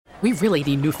We really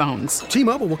need new phones.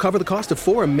 T-Mobile will cover the cost of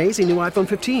 4 amazing new iPhone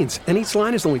 15s, and each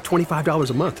line is only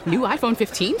 $25 a month. New iPhone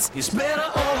 15s? It's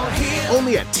better over here.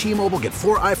 Only at T-Mobile, get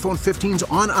 4 iPhone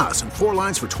 15s on us and 4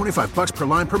 lines for $25 per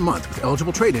line per month with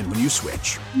eligible trade-in when you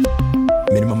switch.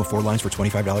 Minimum of 4 lines for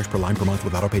 $25 per line per month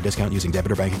with autopay discount using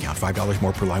debit or bank account. $5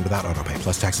 more per line without autopay,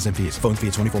 plus taxes and fees. Phone fee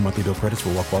at 24 monthly bill credits for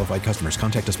well-qualified customers.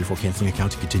 Contact us before canceling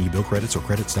account to continue bill credits or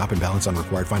credit stop and balance on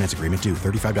required finance agreement due.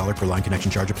 $35 per line connection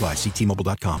charge applies. See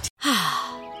T-Mobile.com.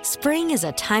 Spring is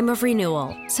a time of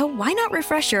renewal, so why not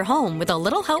refresh your home with a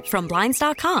little help from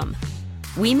Blinds.com?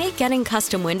 We make getting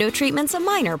custom window treatments a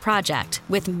minor project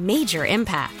with major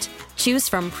impact. Choose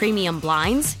from premium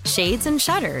blinds, shades, and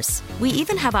shutters. We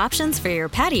even have options for your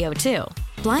patio, too.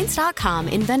 Blinds.com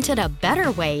invented a better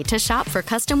way to shop for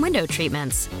custom window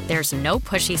treatments. There's no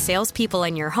pushy salespeople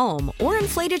in your home or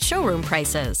inflated showroom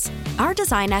prices. Our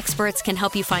design experts can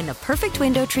help you find the perfect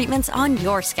window treatments on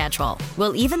your schedule.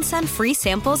 We'll even send free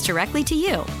samples directly to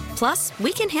you. Plus,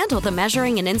 we can handle the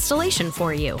measuring and installation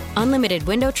for you. Unlimited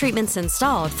window treatments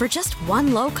installed for just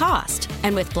one low cost.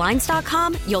 And with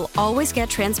Blinds.com, you'll always get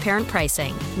transparent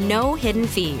pricing. No hidden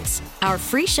fees. Our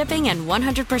free shipping and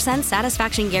 100%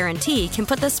 satisfaction guarantee can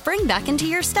put the spring back into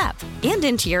your step and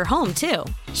into your home, too.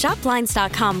 Shop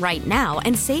Blinds.com right now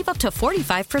and save up to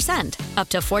 45%. Up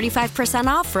to 45%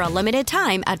 off for a limited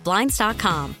time at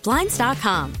Blinds.com.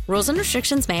 Blinds.com. Rules and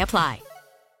restrictions may apply.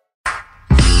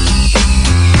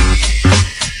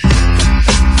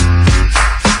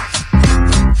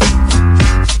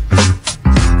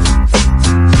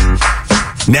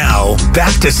 Now,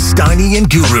 back to Steiny and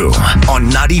Guru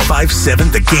on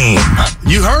 95.7 The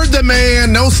Game. You heard the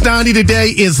man. No Steiny today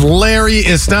is Larry.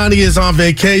 As Steiny is on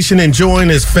vacation, enjoying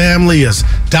his family. His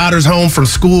daughter's home from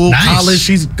school, college.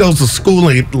 She goes to school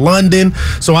in London,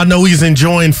 so I know he's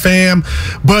enjoying fam.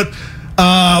 But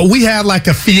we had like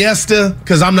a fiesta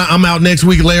because I'm out next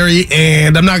week, Larry,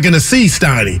 and I'm not going to see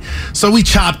Steiny. So we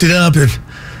chopped it up, and,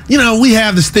 we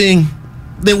have this thing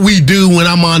that we do when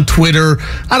I'm on Twitter.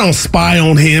 I don't spy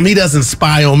on him. He doesn't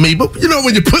spy on me. But,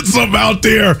 when you put something out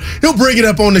there, he'll bring it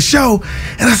up on the show.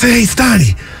 And I say, hey,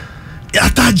 Steiny, I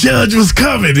thought Judge was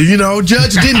coming.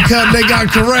 Judge didn't come. They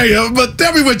got Correa. But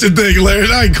tell me what you think, Larry.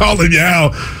 I ain't calling you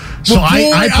out. So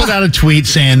I put out a tweet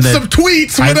saying that... Some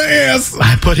tweets with an ass.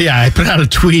 I put out a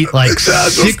tweet like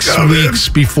 6 weeks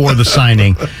before the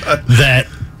signing that...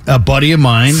 A buddy of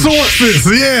mine. Sources,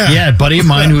 yeah. Yeah, a buddy of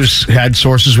mine who's had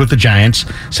sources with the Giants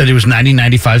said he was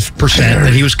 95%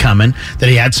 that he was coming, that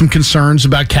he had some concerns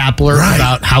about Kapler,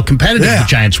 about how competitive the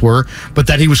Giants were, but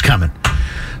that he was coming.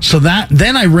 So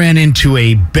then I ran into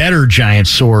a better Giants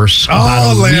source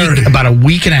about a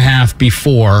week and a half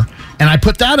before, and I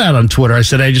put that out on Twitter. I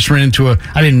said I just ran into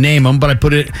I didn't name him, but I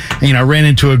put it, I ran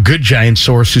into a good Giants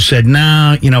source who said,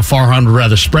 Farhan would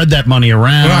rather spread that money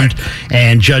around,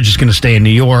 and Judge is going to stay in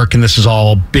New York, and this is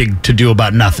all big to do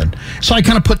about nothing. So I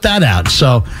kind of put that out.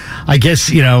 So I guess,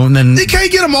 and then... You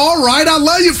can't get them all right. I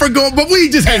love you for going, but we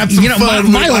just had some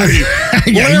fun. Larry,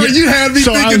 you had me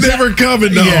thinking they were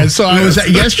coming, though. Yeah, so I was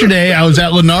yesterday, I was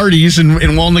at Lenardi's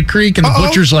in Walnut Creek, and the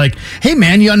butcher's like, hey,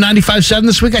 man, you on 95.7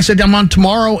 this week? I said, I'm on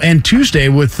tomorrow and Tuesday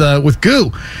with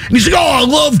Goo. And he's like, I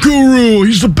love Guru.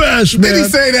 He's the best, man. Did he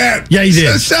say that? Yeah, he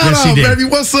did. Shout out, baby.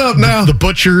 What's up now? The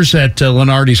butchers at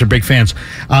Lenardi's are big fans.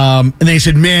 And they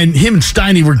said, man, him and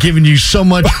Steiny were giving you so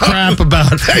much crap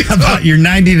about your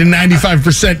 90 to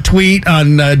 95% tweet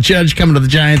on Judge coming to the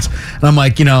Giants. And I'm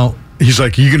like, he's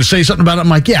like, are you going to say something about it? I'm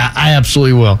like, yeah, I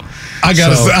absolutely will. I got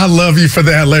to say, I love you for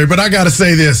that, Larry. But I got to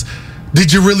say this.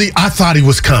 Did you really? I thought he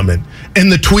was coming. And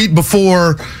the tweet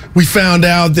before we found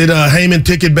out that Heyman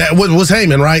took it back. What was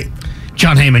Heyman, right?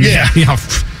 John Heyman, yeah.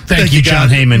 Thank you, John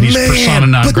Heyman. He's persona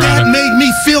non grata. But that made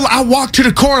me feel, I walked to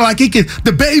the corner like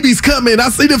the baby's coming. I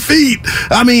see the feet.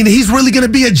 I mean, he's really going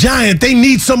to be a Giant. They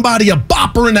need somebody, a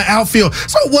bopper in the outfield.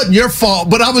 So it wasn't your fault,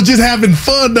 but I was just having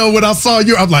fun, though, when I saw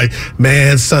you. I'm like,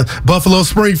 man, son, Buffalo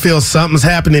Springfield, something's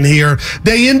happening here.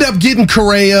 They end up getting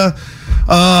Correa.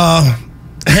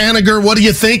 Haniger, what do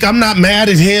you think? I'm not mad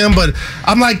at him, but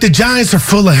I'm like, the Giants are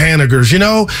full of Hanigers,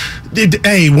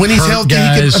 Hey, when he's healthy,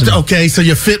 okay, so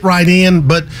you fit right in,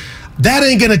 but that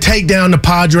ain't going to take down the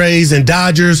Padres and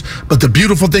Dodgers. But the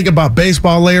beautiful thing about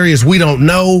baseball, Larry, is we don't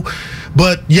know.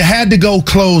 But you had to go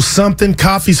close something.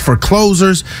 Coffee's for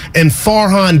closers. And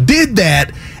Farhan did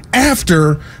that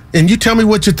after... And you tell me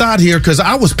what you thought here, because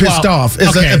I was pissed off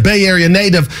as a Bay Area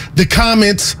native. The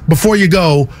comments before you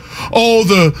go,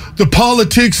 the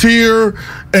politics here.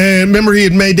 And remember, he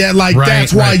had made that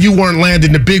that's why you weren't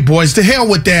landing the big boys. To hell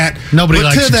with that. Nobody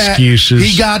likes excuses.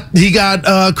 He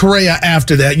got Correa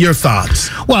after that. Your thoughts?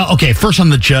 Well, okay. First on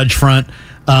the Judge front,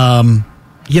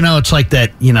 it's like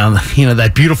that,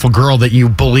 that beautiful girl that you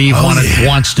believe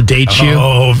wants to date you.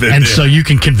 And so you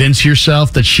can convince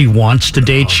yourself that she wants to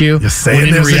date you. When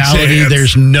in reality,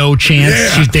 there's no chance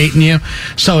she's dating you.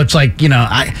 So it's like,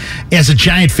 as a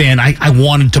Giant fan, I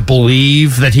wanted to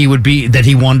believe that he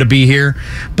wanted to be here.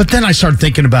 But then I started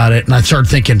thinking about it, and I started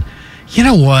thinking, you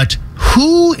know what?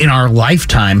 Who in our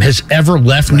lifetime has ever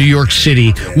left New York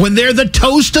City when they're the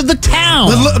toast of the town?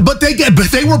 But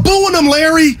they were booing him,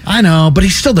 Larry. I know, but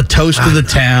he's still the toast of the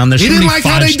town. There's he didn't like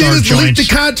how they did his leak the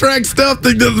contract stuff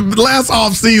the last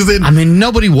offseason. I mean,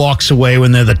 nobody walks away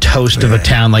when they're the toast of a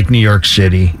town like New York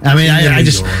City. I mean,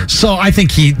 I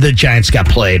think the Giants got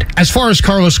played. As far as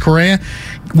Carlos Correa,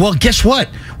 well, guess what?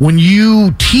 When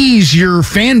you tease your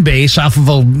fan base off of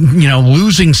a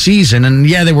losing season, and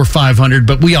they were 500,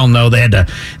 but we all know they had to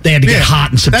get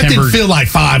hot in September. That didn't feel like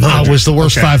 500. It was the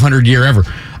worst 500 year ever.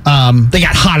 They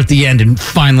got hot at the end and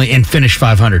finished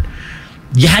 500.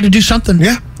 You had to do something,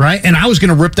 right? And I was going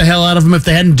to rip the hell out of them if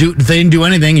they didn't do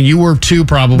anything, and you were too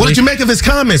probably. What did you make of his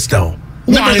comments, though?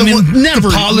 Never.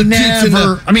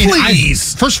 I mean,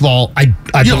 please. First of all, I you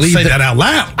believe don't say that out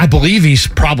loud. I believe he's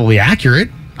probably accurate.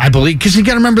 I believe, because you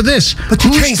got to remember this. But you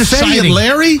can't say it,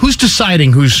 Larry. Who's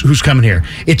deciding who's coming here?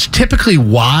 It's typically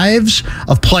wives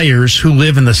of players who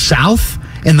live in the South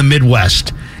and the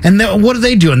Midwest. And what are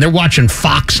they doing? They're watching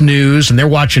Fox News, and they're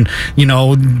watching,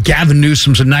 Gavin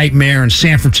Newsom's a nightmare, and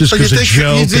San Francisco's a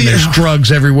joke, and there's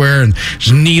drugs everywhere, and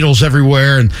there's needles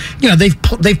everywhere, and they've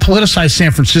politicized San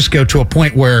Francisco to a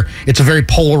point where it's a very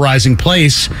polarizing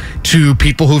place to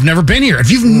people who've never been here.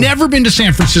 If you've never been to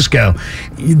San Francisco,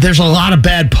 there's a lot of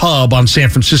bad pub on San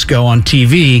Francisco on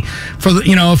TV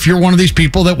if you're one of these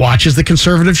people that watches the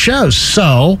conservative shows.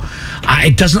 So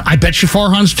I bet you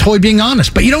Farhan's totally being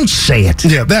honest, but you don't say it.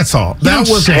 Yeah. That's all. That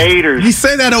was haters. You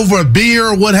say that over a beer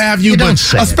or what have you, but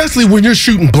especially when you're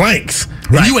shooting blanks.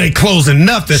 Right. You ain't closing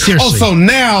nothing. Seriously. So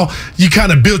now you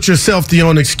kind of built yourself the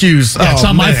own excuse. It's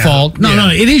not my fault. No,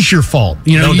 it is your fault.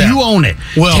 You own it.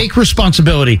 Well, take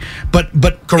responsibility. But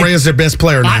Correa's their best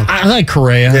player now. I like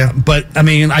Correa, but I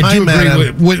mean, I do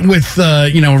agree with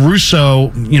Russo.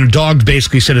 Dogs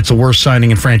basically said it's the worst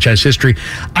signing in franchise history.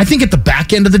 I think at the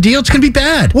back end of the deal, it's going to be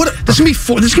bad. This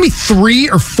is going to be 3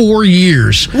 or 4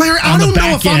 years. Larry, I don't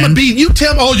know if I'm going to be. You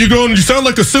tell me, you sound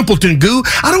like a simpleton, Goo.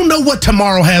 I don't know what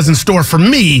tomorrow has in store for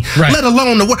me, let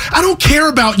alone the world. I don't care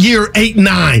about year 8,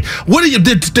 9. What are you?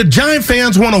 The Giant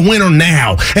fans want a winner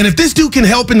now, and if this dude can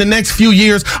help in the next few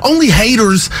years, only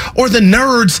haters or the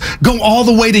nerds go all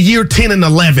the way to year 10 and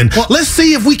 11. Well, let's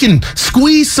see if we can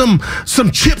squeeze some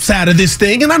chips out of this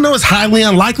thing. And I know it's highly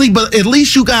unlikely, but at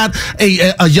least you got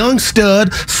a young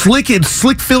stud,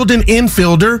 slick-fielding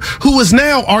infielder who is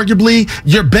now arguably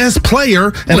your best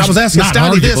player. And I was asking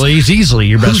Stoney this. He's easily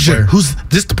your best player. Who's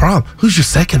this the problem? Who's your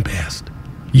second best?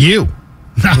 You.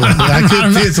 I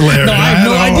have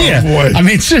no idea. Boy. I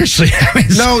mean, seriously.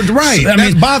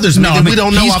 That bothers me that we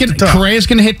don't know off the top. Correa's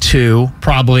going to hit 2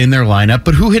 probably in their lineup,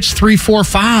 but who hits 3, 4,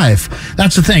 5?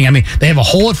 That's the thing. I mean, they have a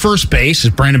hole at first base.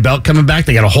 Is Brandon Belt coming back?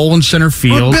 They got a hole in center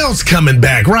field. Well, Belt's coming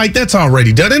back, right? That's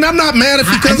already done, and I'm not mad if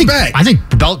he comes back. I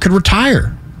think Belt could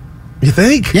retire. You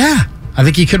think? Yeah, I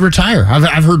think he could retire.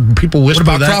 I've heard people whisper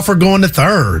that. What about Crawford going to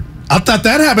third? I thought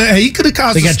that happened. Hey, he could have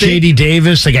caused. They got J.D.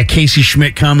 Davis. They got Casey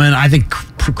Schmidt coming. I think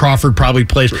Crawford probably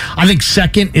plays. I think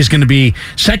second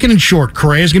and short.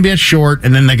 Correa's going to be at short,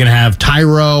 and then they're going to have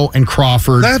Tyro and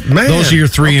Crawford. Those are your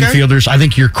 3 infielders. I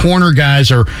think your corner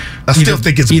guys are. I still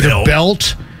think it's either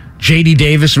Belt, J.D.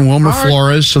 Davis, and Wilmer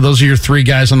Flores. So those are your 3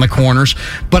 guys on the corners.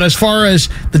 But as far as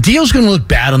the deal's going to look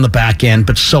bad on the back end,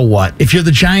 but so what? If you're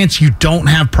the Giants, you don't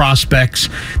have prospects.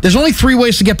 There's only 3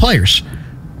 ways to get players.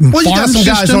 Well, you got some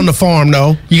guys on the farm,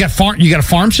 though. You got a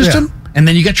farm system, and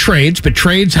then you got trades, but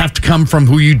trades have to come from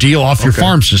who you deal off your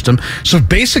farm system. So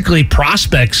basically,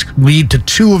 prospects lead to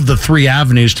 2 of the 3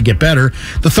 avenues to get better.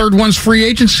 The third one's free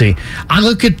agency. I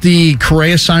look at the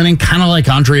Correa signing kind of like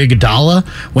Andre Iguodala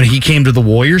when he came to the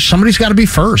Warriors. Somebody's got to be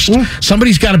first.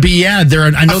 Somebody's got to be, I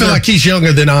feel like he's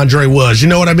younger than Andre was. You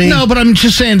know what I mean? No, but I'm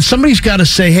just saying somebody's got to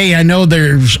say, hey, you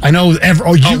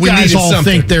guys all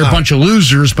think they're a bunch of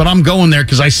losers, but I'm going there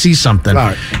because I see something.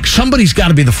 Somebody's got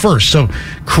to be the first. So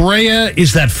Correa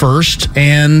is that first,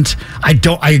 and I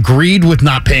agreed with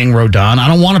not paying Rodon. I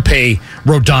don't want to pay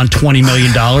Rodon $20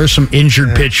 million, some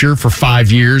injured pitcher for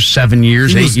 5 years, 7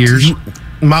 years, 8 years.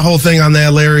 My whole thing on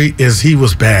that, Larry, is he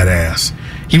was badass.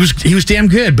 He was damn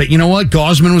good, but you know what?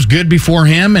 Gosman was good before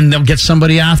him, and they'll get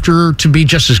somebody after to be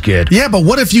just as good. Yeah, but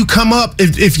what if you come up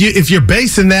if you're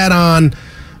basing that on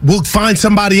we'll find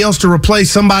somebody else to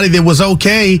replace somebody that was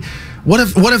okay? What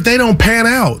if they don't pan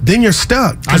out? Then you're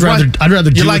stuck. I'd rather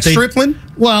do you like Strickland?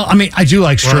 Well, I mean, I do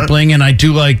like Stripling and I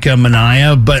do like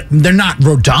Mania, but they're not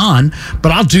Rodon.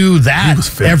 But I'll do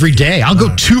that every day. I'll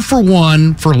go 2 for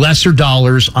 1 for lesser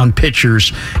dollars on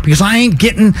pitchers because I ain't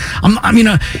getting. I'm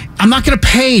not going to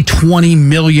pay $20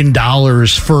 million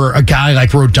for a guy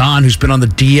like Rodon who's been on the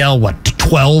DL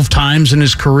 12 times in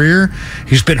his career.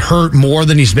 He's been hurt more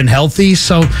than he's been healthy,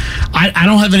 so I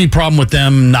don't have any problem with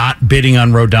them not bidding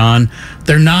on Rodon.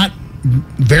 They're not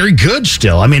very good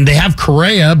still. I mean, they have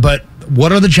Correa, but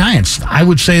what are the Giants? I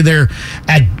would say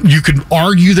you could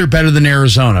argue they're better than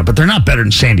Arizona, but they're not better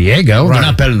than San Diego. Right. They're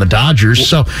not better than the Dodgers.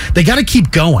 So they got to keep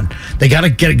going. They got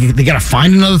to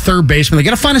find another third baseman. They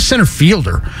got to find a center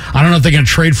fielder. I don't know if they're going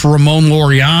to trade for Ramon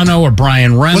Laureano or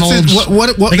Brian Reynolds.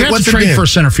 They got to trade for a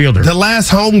center fielder. The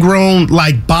last homegrown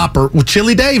bopper with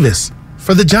Chili Davis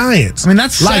for the Giants. I mean,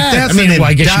 that's sad.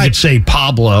 I guess you could say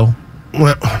Pablo.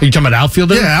 Well, are you talking about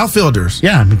outfielders? Yeah, outfielders.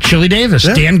 Yeah, Chili Davis,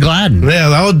 yeah. Dan Gladden.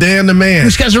 Yeah, Dan the man.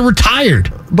 These guys are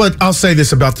retired. But I'll say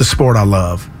this about the sport I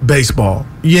love, baseball.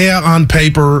 Yeah, on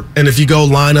paper, and if you go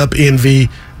line up envy,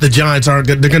 the Giants they're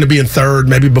going to be in third,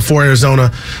 maybe before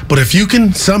Arizona. But if you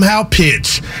can somehow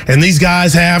pitch, and these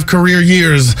guys have career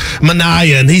years,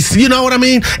 Mania, and he's, you know what I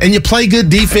mean? And you play good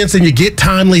defense and you get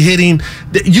timely hitting,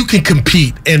 you can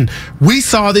compete. And we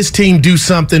saw this team do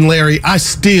something, Larry, I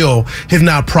still have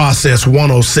not processed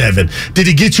 107. Did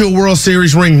he get you a World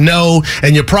Series ring? No.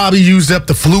 And you probably used up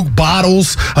the Fluke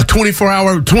bottles, a 24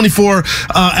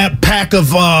 pack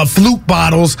of Fluke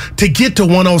bottles to get to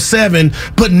 107,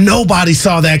 but nobody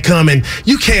saw that coming.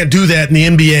 You can't do that in the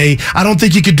NBA. I don't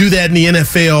think you could do that in the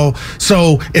NFL.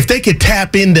 So if they could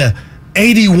tap into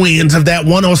 80 wins of that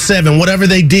 107, whatever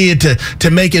they did to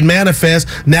make it manifest,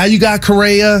 now you got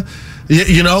Correa,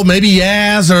 maybe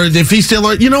Yaz, or if he's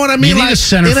still, you know what I mean? You need a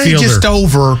center fielder. It ain't just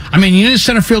over. I mean, you need a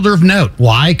center fielder of note.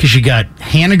 Why? Because you got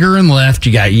Haniger in left,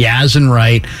 you got Yaz in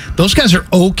right. Those guys are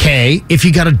okay if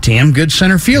you got a damn good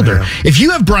center fielder. Yeah. If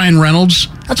you have Brian Reynolds,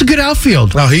 that's a good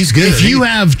outfield. Oh, he's good. If you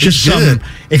have just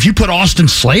if you put Austin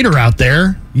Slater out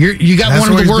there, you got one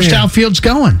of the worst outfields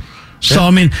going. So,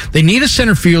 I mean, they need a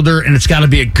center fielder, and it's got to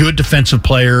be a good defensive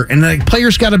player, and the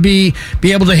player's got to be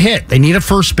able to hit. They need a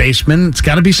first baseman. It's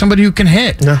got to be somebody who can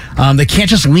hit. Yeah. They can't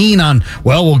just lean on,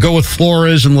 we'll go with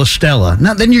Flores and La Stella.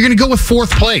 No, then you're going to go with fourth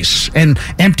place and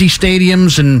empty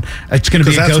stadiums, and it's going to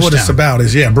be a ghost town. That's what it's about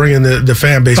is, bringing the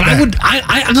fan base back. But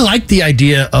I like the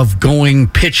idea of going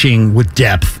pitching with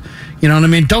depth. You know what I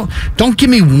mean? Don't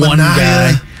give me one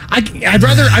guy. I'd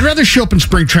rather show up in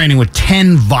spring training with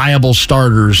 10 viable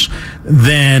starters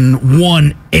than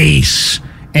one ace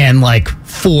and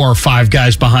 4 or 5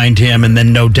 guys behind him and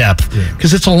then no depth.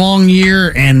 Because it's a long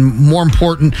year, and more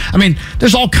important, I mean,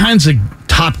 there's all kinds of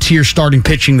top-tier starting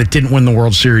pitching that didn't win the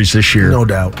World Series this year. No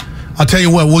doubt. I'll tell you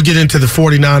what, we'll get into the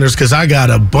 49ers because I got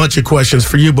a bunch of questions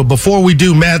for you. But before we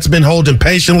do, Matt's been holding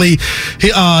patiently.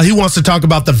 He wants to talk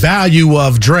about the value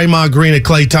of Draymond Green and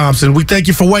Klay Thompson. We thank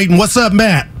you for waiting. What's up,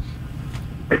 Matt?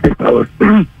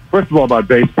 First of all, about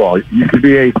baseball, you could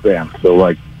be A's fan,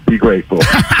 so be grateful.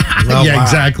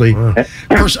 Exactly.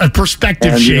 A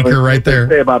perspective shaker right there.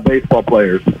 Say about baseball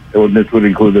players, and this would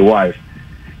include their wives.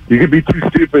 You could be too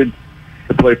stupid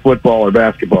to play football or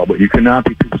basketball, but you cannot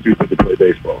be too stupid to play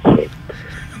baseball. So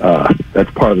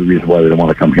that's part of the reason why they don't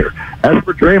want to come here. As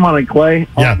for Draymond and Klay,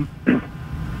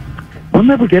 we'll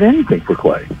never get anything for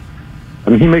Klay. I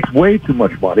mean, he makes way too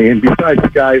much money, and besides, the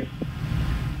guys.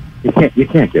 You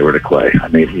can't get rid of Klay. I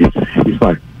mean, he's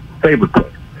my favorite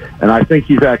player, and I think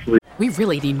he's actually. We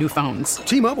really need new phones.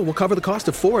 T-Mobile will cover the cost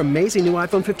of 4 amazing new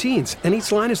iPhone 15s, and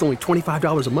each line is only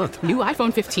 $25 a month. New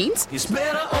iPhone 15s? It's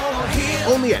better over here.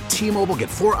 Only at T-Mobile, get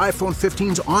 4 iPhone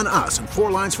 15s on us, and 4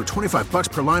 lines for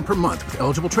 $25 per line per month with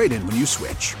eligible trade-in when you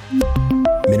switch.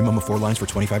 Minimum of 4 lines for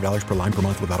 $25 per line per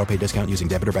month with auto-pay discount using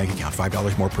debit or bank account.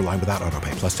 $5 more per line without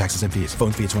auto-pay, plus taxes and fees.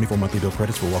 Phone fee at 24 monthly bill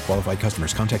credits for well-qualified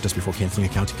customers. Contact us before canceling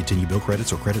account to continue bill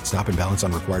credits or credit stop and balance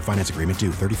on required finance agreement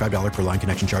due. $35 per line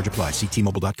connection charge applies. See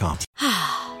T-Mobile.com.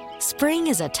 Spring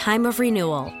is a time of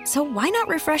renewal, so why not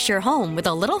refresh your home with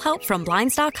a little help from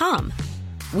Blinds.com?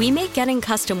 We make getting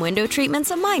custom window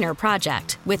treatments a minor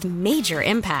project with major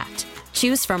impact.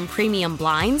 Choose from premium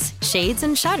blinds, shades,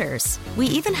 and shutters. We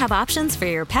even have options for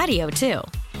your patio, too.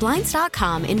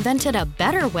 Blinds.com invented a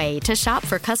better way to shop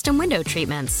for custom window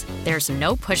treatments. There's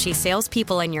no pushy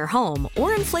salespeople in your home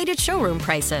or inflated showroom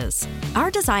prices. Our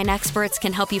design experts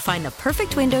can help you find the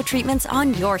perfect window treatments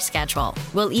on your schedule.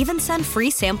 We'll even send free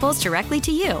samples directly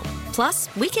to you.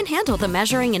 Plus, we can handle the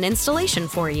measuring and installation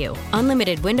for you.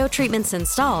 Unlimited window treatments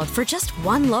installed for just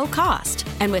one low cost.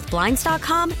 And with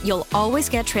Blinds.com, you'll always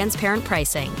get transparent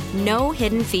pricing. No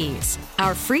hidden fees.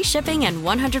 Our free shipping and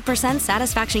 100%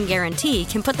 satisfaction guarantee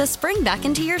can put the spring back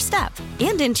into your step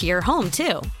and into your home,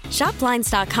 too. Shop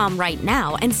Blinds.com right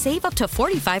now and save up to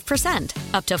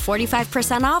 45%. Up to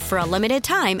 45% off for a limited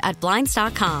time at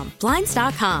Blinds.com.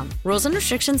 Blinds.com. Rules and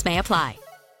restrictions may apply.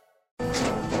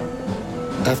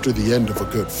 After the end of a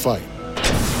good fight,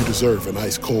 you deserve an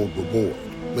ice-cold reward.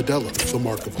 Modelo is the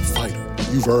mark of a fighter.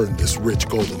 You've earned this rich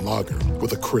golden lager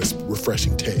with a crisp,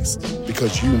 refreshing taste.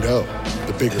 Because you know,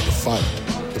 the bigger the fight,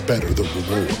 the better the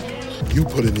reward. You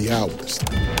put in the hours,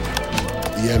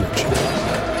 the energy,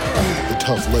 the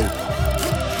tough labor.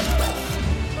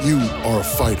 You are a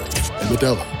fighter, and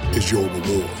Modelo is your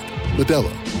reward.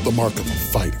 Modelo, the mark of a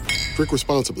fighter. Drink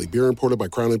responsibly. Beer imported by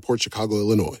Crown Imports, Chicago,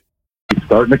 Illinois. He's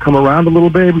starting to come around a little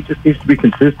bit. He just needs to be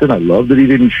consistent. I love that he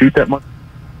didn't shoot that much.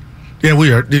 Yeah,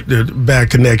 we are bad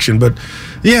connection, but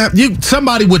yeah,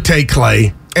 somebody would take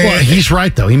Clay. Well, he's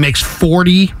right though. He makes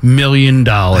 $40 million.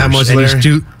 How much, and Larry? He's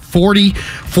due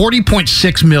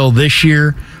 $40.6 million this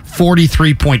year.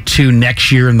 43.2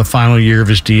 next year in the final year of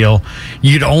his deal.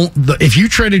 If you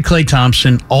traded Klay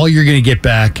Thompson, all you're going to get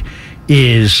back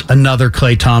is another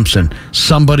Klay Thompson,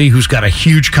 somebody who's got a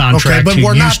huge contract. Okay, but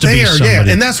we're not there. Yeah,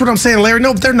 and that's what I'm saying, Larry.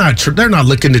 No, they're not. They're not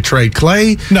looking to trade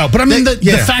Klay. No, but I mean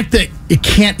the fact that it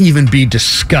can't even be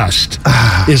discussed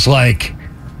is like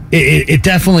it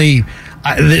definitely.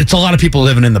 It's a lot of people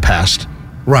living in the past.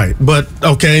 Right, but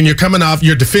okay, and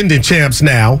you're defending champs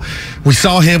now. We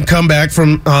saw him come back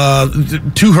from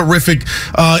two horrific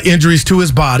injuries to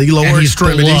his body, lower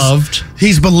extremities. Beloved.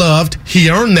 He's beloved. He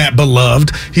earned that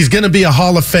beloved. He's going to be a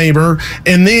Hall of Famer.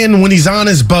 And then when he's on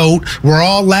his boat, we're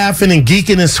all laughing and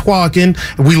geeking and squawking.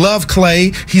 We love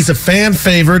Klay. He's a fan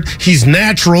favorite. He's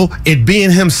natural at being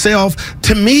himself.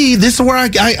 To me, this is where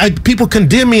people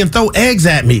condemn me and throw eggs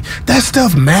at me. That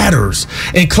stuff matters.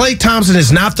 And Klay Thompson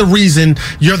is not the reason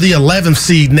you're the 11th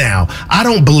seed now. I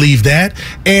don't believe that.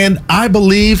 And I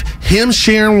believe him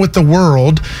sharing with the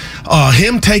world,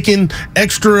 him taking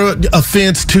extra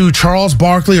offense to Charles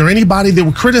Barkley or anybody that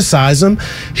would criticize him,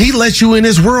 he let you in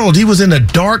his world. He was in a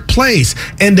dark place.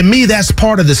 And to me, that's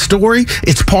part of the story.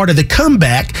 It's part of the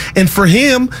comeback. And for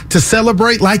him to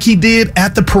celebrate like he did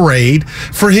at the parade,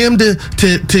 for him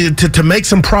to make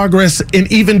some progress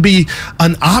and even be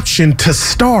an option to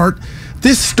start,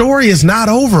 this story is not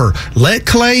over. Let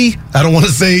Klay, I don't want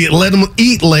to say let him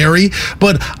eat Larry,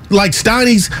 but like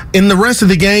Steiny's and the rest of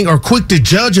the gang are quick to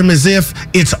judge him as if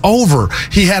it's over.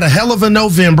 He had a hell of a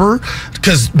November,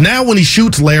 because now when he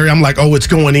shoots Larry, I'm like, oh, it's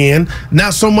going in.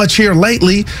 Not so much here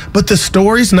lately, but the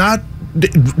story's not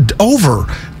over.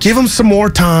 Give him some more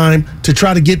time to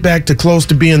try to get back to close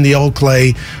to being the old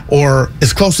Klay, or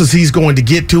as close as he's going to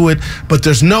get to it. But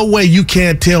there's no way you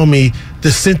can't tell me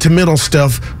the sentimental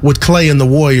stuff with Klay and the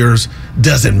Warriors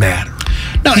doesn't matter.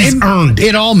 No, he's earned it.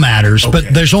 It all matters,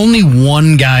 but there's only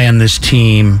one guy on this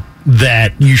team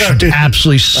that you should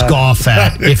absolutely scoff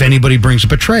at if anybody brings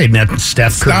up a trade, and that's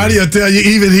Steph Curry. I'll tell you,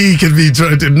 even he can be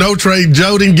traded. No trade.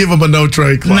 Joe didn't give him a no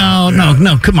trade clause.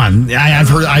 No, come on.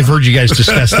 I've heard you guys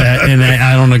discuss that, and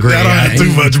I don't agree. I don't have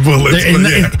too much bullets.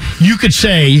 You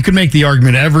could make the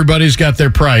argument everybody's got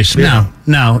their price. Yeah.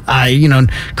 No,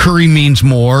 Curry means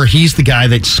more. He's the guy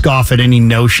that scoff at any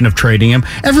notion of trading him.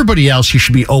 Everybody else, you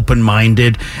should be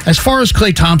open-minded. As far as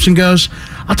Klay Thompson goes,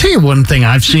 I'll tell you one thing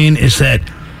I've seen is that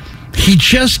he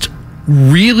just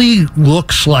really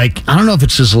looks like, I don't know if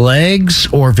it's his legs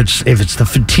or if it's the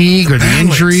fatigue or the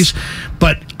injuries,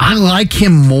 but I like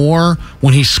him more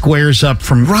when he squares up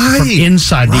from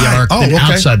inside the arc than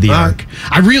outside the arc.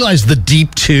 I realize the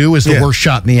deep two is the worst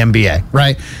shot in the NBA,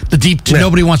 right? The deep two,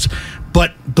 nobody wants.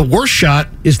 But the worst shot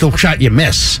is the shot you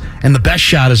miss, and the best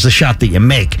shot is the shot that you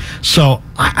make. So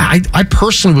I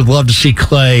personally would love to see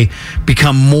Klay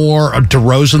become more a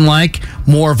DeRozan-like,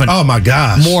 more of an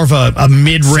more of a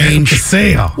mid-range.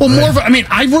 More of a,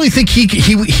 I really think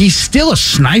he's still a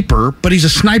sniper, but he's a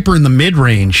sniper in the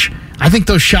mid-range. I think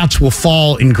those shots will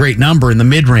fall in great number in the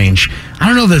mid-range. I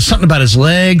don't know if there's something about his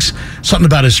legs, something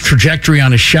about his trajectory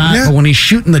on his shot, but when he's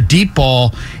shooting the deep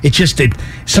ball,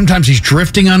 sometimes he's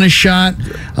drifting on his shot.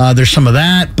 There's some of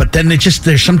that, but then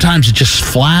sometimes it's just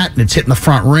flat and it's hitting the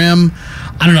front rim.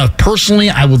 I don't know. Personally,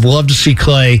 I would love to see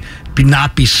Klay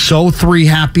not be so three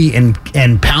happy and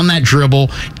pound that dribble,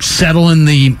 settle in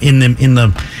the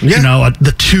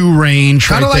the 2 range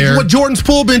kind of right like there. what Jordan's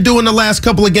Poole been doing the last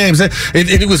couple of games.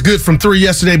 It was good from 3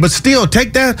 yesterday, but still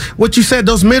take that what you said,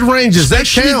 those mid ranges, they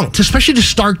count, especially to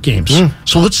start games.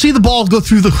 So let's see the ball go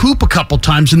through the hoop a couple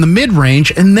times in the mid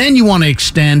range, and then you want to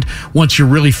extend once you're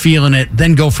really feeling it.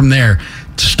 Then go from there.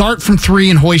 To start from 3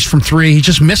 and hoist from 3, he's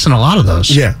just missing a lot of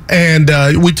those. Yeah, and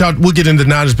we'll get into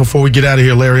Niners before we get out of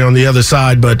here, Larry, on the other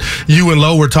side. But you and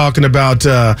Lowe were talking about,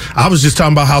 I was just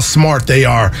talking about how smart they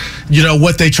are,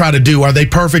 what they try to do. Are they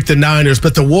perfect, the Niners?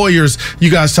 But the Warriors, you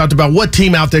guys talked about what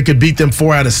team out there could beat them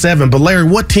 4 out of 7. But Larry,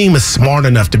 what team is smart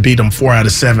enough to beat them 4 out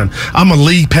of 7? I'm a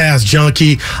league pass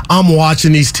junkie. I'm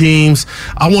watching these teams.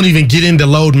 I won't even get into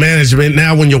load management.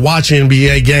 Now when you watch an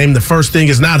NBA game, the first thing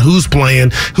is not who's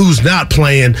playing, who's not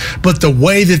playing, but the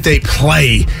way that they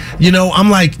play. I'm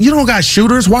like, you don't got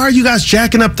shooters. Why are you guys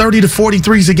jacking up 30 to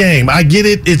 43s a game? I get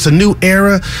it. It's a new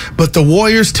era. But the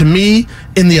Warriors, to me,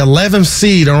 in the 11th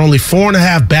seed are only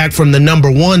 4.5 back from the number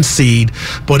 1 seed.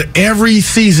 But every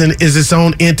season is its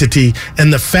own entity.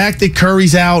 And the fact that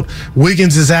Curry's out,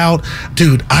 Wiggins is out,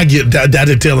 dude, I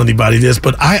didn't tell anybody this,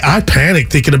 but I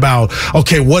panicked thinking about,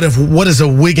 okay, what does a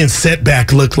Wiggins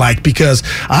setback look like? Because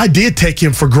I did take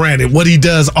him for granted, what he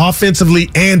does offensively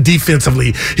and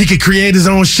defensively. He could create his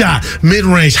own shot,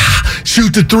 mid-range,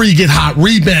 shoot the 3, get hot,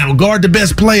 rebound, guard the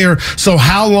best player. So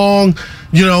how long,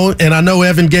 and I know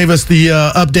Evan gave us the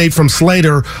update from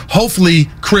Slater, hopefully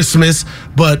Christmas,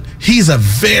 but he's a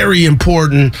very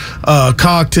important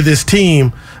cog to this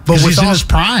team. But he's in his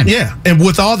prime. Yeah, and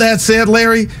with all that said,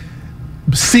 Larry,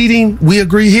 seeding, we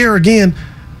agree here again,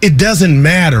 it doesn't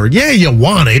matter. Yeah, you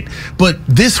want it, but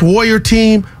this Warrior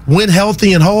team, when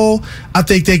healthy and whole, I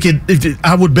think they could.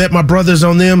 I would bet my brothers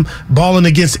on them balling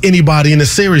against anybody in the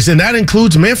series, and that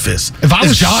includes Memphis.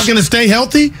 Is Ja going to stay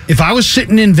healthy? If I was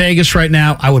sitting in Vegas right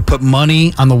now, I would put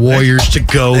money on the Warriors to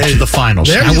go to the finals.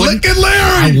 There you look at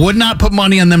Larry. I would not put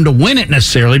money on them to win it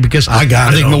necessarily because I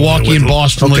think Milwaukee and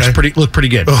Boston look pretty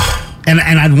good. And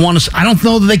I'd want to. I don't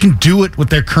know that they can do it with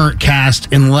their current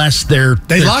cast unless they're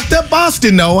locked up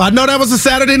Boston. though. I know that was a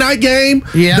Saturday night game.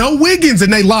 Yeah. No Wiggins,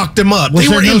 and they locked him up. They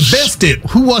were invested.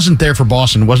 Who wasn't there for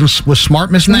Boston? Was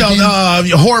Smart missing that game?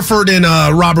 No, Horford and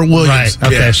Robert Williams. Right.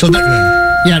 Okay. Yeah. So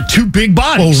two big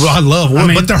bodies. Oh, I love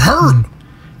one, but they're hurt.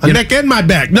 A neck and my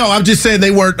back. No, I'm just saying they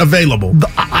weren't available.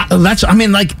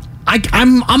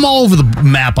 I'm all over the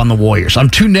map on the Warriors.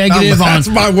 I'm too negative. That's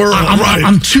my world.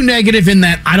 I'm too negative in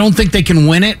that I don't think they can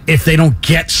win it if they don't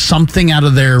get something out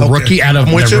of their rookies, out of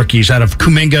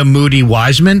Kuminga, Moody,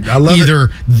 Wiseman, either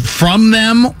from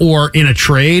them or in a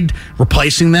trade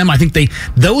replacing them. I think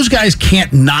those guys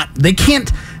can't not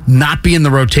be in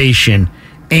the rotation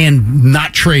and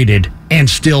not traded and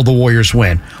still the Warriors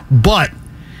win. But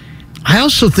I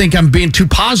also think I'm being too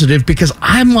positive because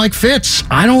I'm like Fitz.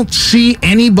 I don't see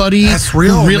anybody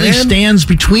who really stands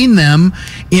between them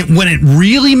when it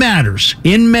really matters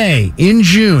in May, in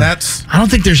June. I don't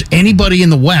think there's anybody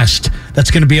in the West that's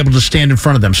going to be able to stand in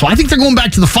front of them. So I think they're going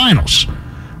back to the finals.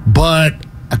 But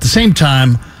at the same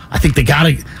time, I think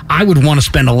I would want to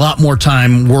spend a lot more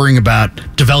time worrying about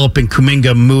developing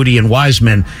Kuminga, Moody, and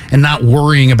Wiseman and not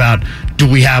worrying about do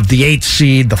we have the 8th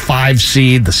seed, the 5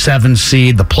 seed, the 7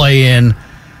 seed, the play-in.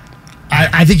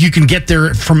 I think you can get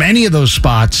there from any of those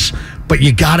spots, but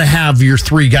you got to have your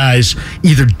 3 guys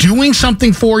either doing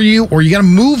something for you or you got to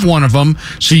move one of them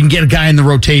so you can get a guy in the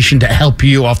rotation to help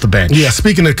you off the bench. Yeah,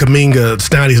 speaking of Kuminga,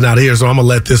 Steiny's not here, so I'm going to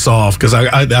let this off because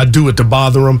I do it to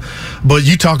bother him. But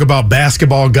you talk about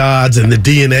basketball gods and the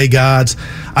DNA gods.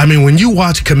 I mean, when you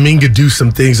watch Kuminga do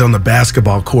some things on the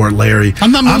basketball court, Larry.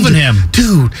 I'm not moving him.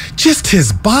 Dude, just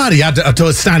his body. I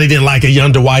told Steiny didn't like a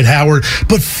young Dwight Howard,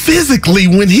 but physically,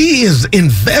 when he is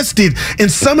invested in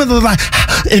some of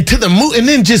the, into the move, and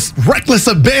then just reckless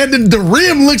abandon the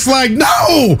rim looks like,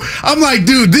 no. I'm like,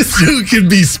 dude, this dude can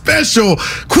be special.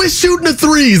 Quit shooting the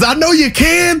threes. I know you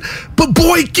can, but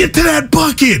boy, get to that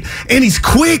bucket. And he's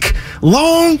quick,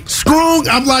 long, strong.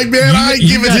 I'm like, man, I ain't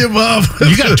giving him up.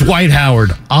 You got Dwight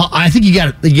Howard. I think you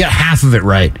got half of it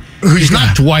right. He's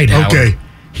not Dwight Howard. Okay.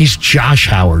 He's Josh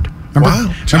Howard.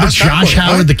 Remember Josh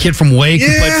Howard, the kid from Wake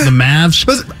who played for the Mavs?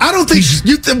 But I don't think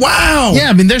wow. Yeah,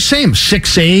 I mean, they're same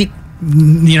 6'8".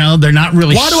 You know, they're not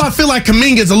really. Why do I feel like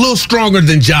Kuminga's a little stronger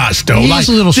than Josh, though? He's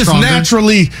a little stronger. Just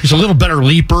naturally. He's a little better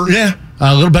leaper. Yeah.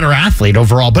 A little better athlete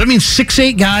overall. But I mean,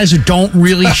 6'8" guys who don't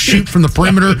really shoot from the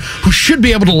perimeter, who should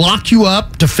be able to lock you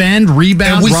up, defend,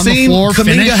 rebound, run the floor,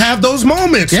 Kuminga finish. Have those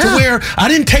moments to where I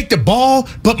didn't take the ball,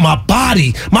 but my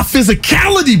body, my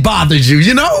physicality bothers you.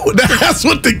 You know, that's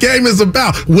what the game is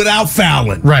about without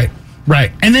fouling. Right.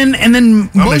 Right. And then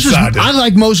Moses, excited. I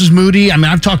like Moses Moody. I mean,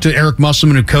 I've talked to Eric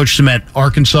Musselman, who coached him at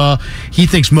Arkansas. He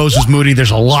thinks Moses Moody,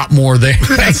 there's a lot more there.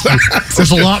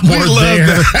 There's a lot more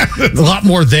there. A lot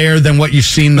more there than what you've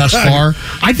seen thus far.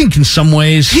 I think in some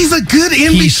ways he's a good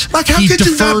NBA. Like, how could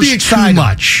you not be excited? Too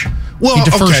much. Well, he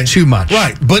defers too much.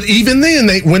 Right. But even then,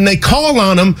 when they call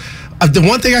on him, the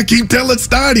one thing I keep telling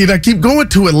Steiny, and I keep going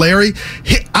to it, Larry,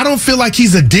 I don't feel like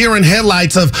he's a deer in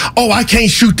headlights of, I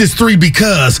can't shoot this three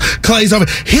because Clay's over.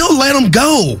 He'll let him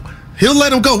go. He'll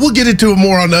let him go. We'll get into it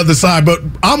more on the other side, but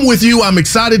I'm with you. I'm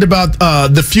excited about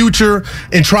the future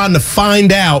and trying to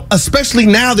find out, especially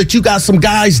now that you got some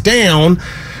guys down.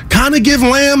 Kind of give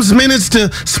Lambs minutes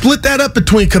to split that up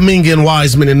between Kuminga and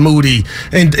Wiseman and Moody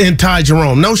and Ty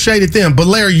Jerome. No shade at them. But,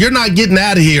 Larry, you're not getting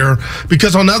out of here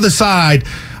because on the other side,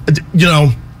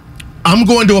 I'm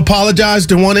going to apologize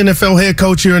to one NFL head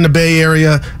coach here in the Bay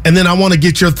Area, and then I want to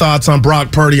get your thoughts on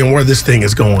Brock Purdy and where this thing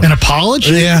is going. An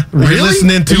apology? Yeah. Really? You're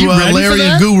listening to Larry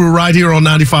and Guru right here on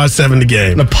 95.7 The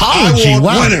Game. An apology? I want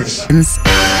wow. winners.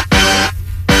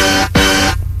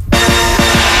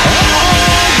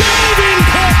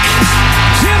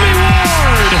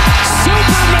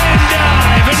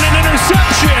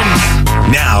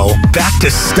 Now, back to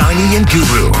Steiny and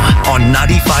Guru on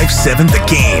 95.7 The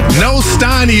Game. No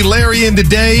Steiny, Larry in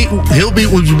today.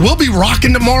 We'll be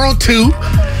rocking tomorrow, too.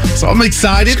 So I'm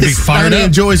excited. Steiny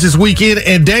enjoys his weekend.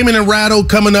 And Damon and Rattle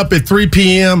coming up at 3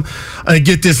 p.m.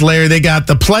 Get this, Larry. They got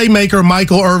the playmaker,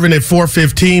 Michael Irvin, at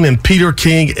 4:15 and Peter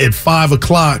King at 5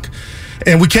 o'clock.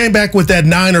 And we came back with that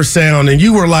Niner sound, and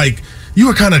you were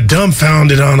kind of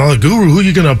dumbfounded on, Guru, who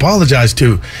you going to apologize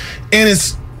to? And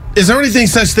is there anything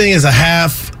such thing as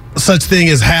half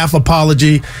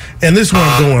apology? And this is where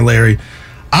I'm going, Larry.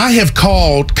 I have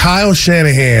called Kyle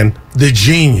Shanahan the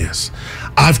genius.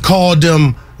 I've called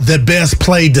him the best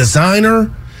play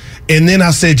designer. And then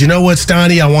I said, you know what,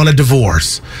 Steiny, I want a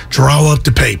divorce. Draw up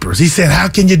the papers. He said, how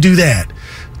can you do that?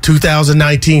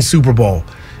 2019 Super Bowl.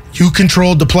 You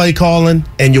controlled the play calling,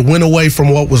 and you went away from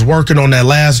what was working on that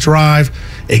last drive.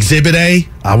 Exhibit A,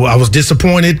 I was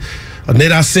disappointed. And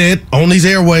then I said on these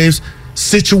airwaves,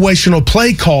 situational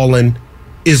play calling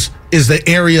is the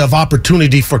area of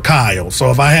opportunity for Kyle. So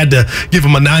if I had to give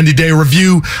him a 90-day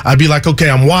review, I'd be like, okay,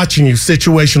 I'm watching you,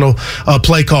 situational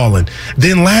play calling.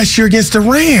 Then last year against the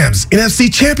Rams,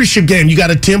 NFC Championship game, you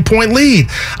got a 10-point lead.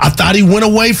 I thought he went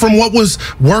away from what was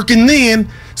working then,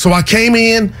 so I came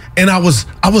in and I was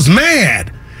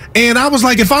mad. And I was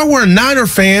like, if I were a Niner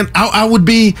fan, I would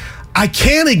be... I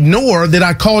can't ignore that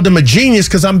I called him a genius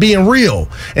because I'm being real.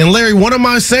 And Larry, one of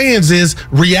my sayings is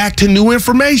react to new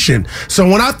information. So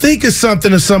when I think of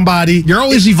something to somebody, you're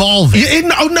always evolving.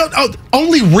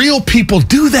 Only real people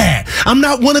do that. I'm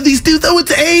not one of these dudes. Oh,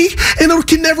 it's A and it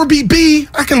can never be B.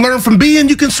 I can learn from B and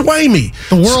you can sway me.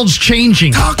 The world's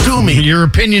changing. Talk to me. Your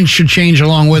opinion should change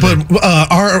along with it. But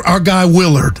our guy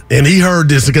Willard, and he heard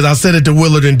this because I said it to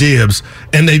Willard and Dibbs,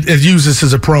 and they used this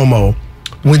as a promo.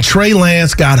 When Trey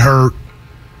Lance got hurt,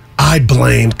 I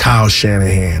blamed Kyle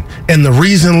Shanahan. And the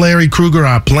reason, Larry Krueger,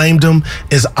 I blamed him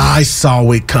is I saw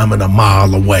it coming a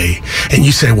mile away. And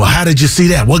you say, well, how did you see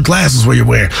that? What glasses were you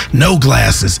wearing? No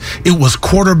glasses. It was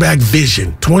quarterback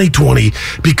vision 2020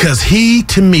 because he,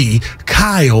 to me,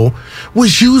 Kyle,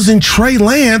 was using Trey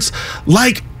Lance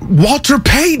like Walter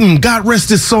Payton, God rest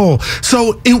his soul.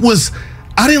 So it was...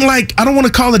 I don't want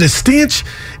to call it a stench.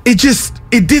 It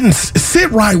didn't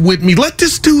sit right with me. Let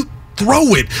this dude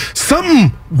throw it.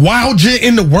 Something wowed you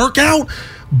in the workout.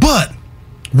 But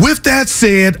with that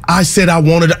said, I said I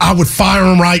would fire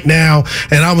him right now,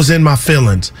 and I was in my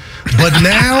feelings. But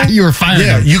now you were firing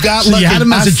him. You got lucky. You had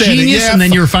him as a genius, and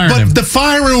then you were firing him. But the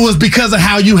firing was because of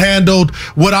how you handled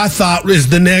what I thought is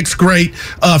the next great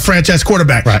franchise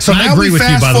quarterback. Right. So now I agree with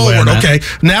you, by the way. Okay,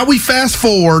 now we fast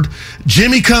forward.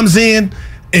 Jimmy comes in,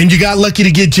 and you got lucky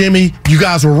to get Jimmy. You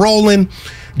guys were rolling.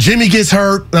 Jimmy gets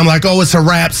hurt, and I'm like, oh, it's a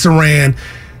wrap, Saran.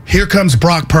 Here comes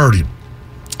Brock Purdy.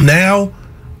 Now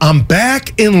I'm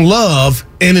back in love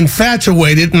and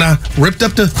infatuated, and I ripped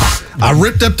up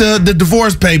the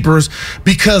divorce papers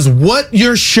because what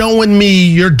you're showing me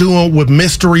you're doing with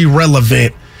Mystery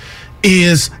Relevant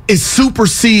is it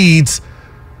supersedes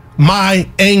my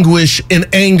anguish and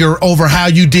anger over how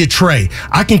you did Trey.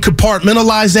 I can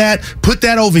compartmentalize that, put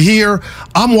that over here.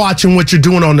 I'm watching what you're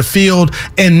doing on the field.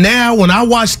 And now when I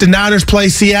watch the Niners play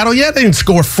Seattle, they didn't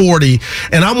score 40.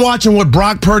 And I'm watching what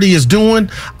Brock Purdy is doing.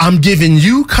 I'm giving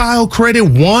you, Kyle, credit,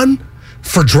 1,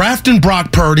 for drafting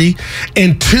Brock Purdy,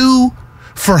 and 2,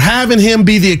 for having him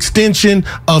be the extension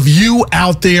of you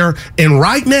out there. And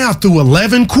right now, through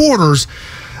 11 quarters,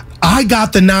 I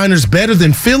got the Niners better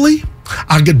than Philly.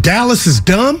 Dallas is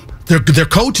dumb. Their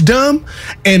coach dumb,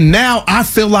 and now I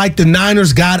feel like the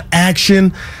Niners got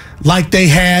action like they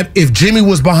had if Jimmy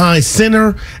was behind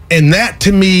center, and that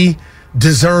to me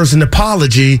deserves an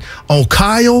apology on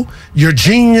Kyle. Your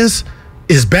genius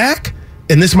is back,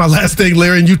 and this is my last thing,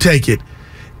 Larry, and you take it.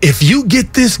 If you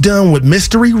get this done with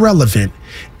Mr. Irrelevant,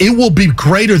 it will be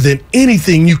greater than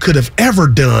anything you could have ever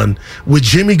done with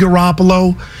Jimmy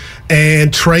Garoppolo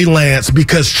and Trey Lance,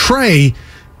 because Trey,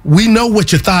 we know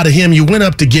what you thought of him. You went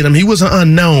up to get him. He was an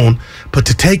unknown. But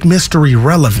to take Mr.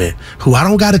 Irrelevant, who I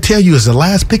don't got to tell you is the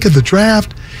last pick of the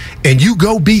draft, and you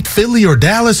go beat Philly or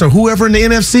Dallas or whoever in the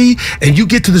NFC, and you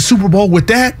get to the Super Bowl with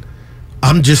that,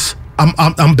 I'm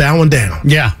bowing down.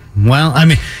 Yeah. Well, I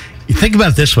mean, you think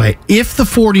about it this way. If the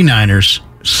 49ers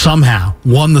somehow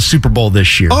won the Super Bowl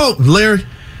this year. Oh, Larry.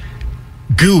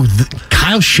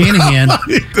 Kyle Shanahan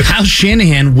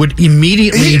would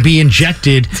immediately be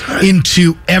injected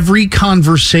into every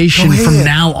conversation from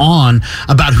now on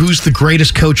about who's the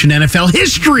greatest coach in NFL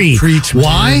history. Preach,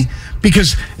 why? Man.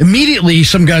 Because immediately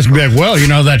some guys can be like, well,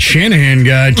 that Shanahan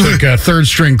guy took a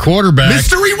third-string quarterback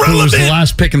Mr. Irrelevant, who was the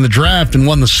last pick in the draft and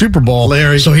won the Super Bowl.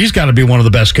 Larry. So he's got to be one of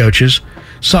the best coaches.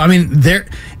 So, I mean,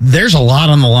 there's a lot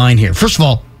on the line here. First of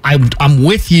all, I'm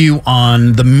with you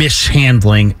on the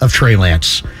mishandling of Trey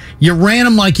Lance. You ran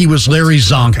him like he was Larry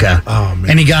Zonka,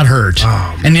 and he got hurt.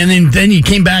 And then you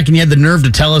came back and you had the nerve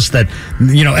to tell us that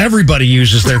everybody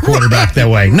uses their quarterback that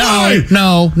way. No. They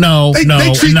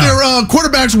treat their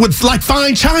quarterbacks with like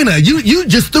fine china. You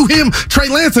just threw Trey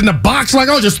Lance in the box like,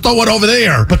 just throw it over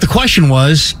there. But the question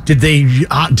was, did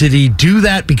he do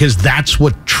that because that's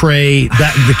what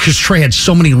because Trey had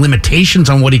so many limitations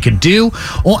on what he could do?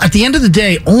 Well, at the end of the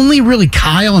day, only really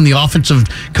Kyle and the offensive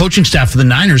coaching staff for the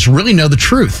Niners really know the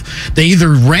truth. They either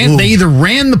ran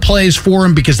the plays for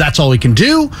him because that's all he can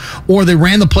do, or they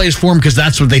ran the plays for him because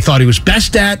that's what they thought he was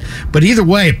best at. But either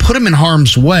way, it put him in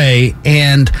harm's way,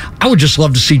 and I would just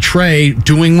love to see Trey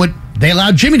doing what they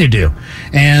allowed Jimmy to do.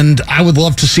 And I would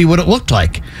love to see what it looked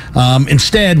like.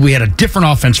 Instead, we had a different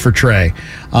offense for Trey.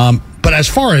 But as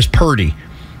far as Purdy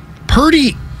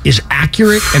is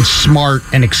accurate and smart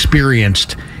and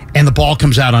experienced, and the ball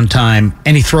comes out on time,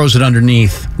 and he throws it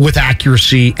underneath with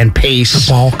accuracy and pace. The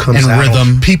ball comes and out.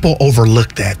 Rhythm. People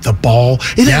overlook that. The ball.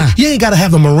 You ain't got to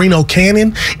have a Marino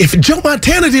cannon. If Joe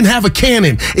Montana didn't have a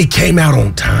cannon, it came out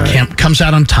on time. Comes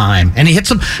out on time, and he hits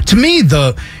them. To me,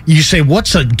 you say,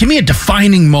 give me a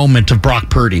defining moment of Brock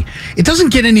Purdy. It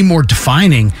doesn't get any more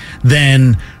defining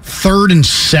than 3rd and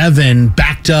 7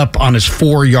 backed up on his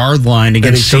 4-yard line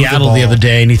against Seattle the other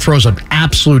day, and he throws an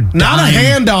absolute dime. Not a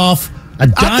handoff. A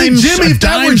dime slant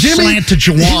to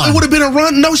Juwan. It would have been a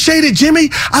run. No shade at Jimmy.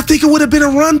 I think it would have been a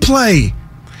run play.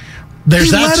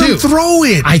 There's that too. Let him throw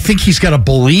it. I think he's got a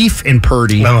belief in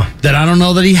Purdy that I don't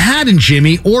know that he had in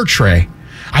Jimmy or Trey.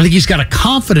 I think he's got a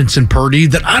confidence in Purdy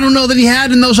that I don't know that he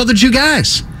had in those other two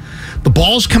guys. The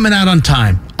ball's coming out on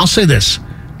time. I'll say this.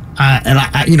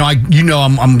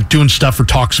 I'm doing stuff for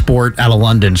Talk Sport out of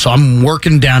London, so I'm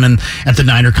working down at the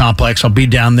Niner complex. I'll be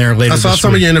down there later. I saw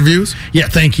some of your interviews. Yeah,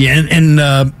 thank you. And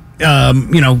they're on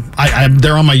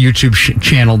my YouTube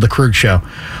channel, The Krug Show.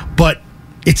 But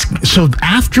it's so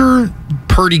after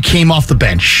Purdy came off the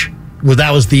bench. Well,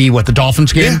 that was the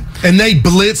Dolphins game? Yeah, and they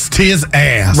blitzed his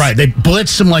ass. Right, they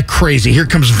blitzed him like crazy. Here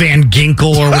comes Van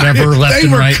Ginkel or whatever, left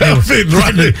and right.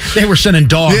 They were sending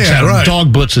dogs at him,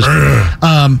 dog blitzes.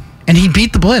 And he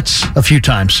beat the blitz a few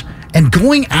times. And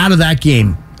going out of that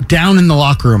game, down in the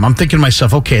locker room, I'm thinking to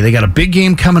myself, okay, they got a big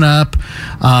game coming up.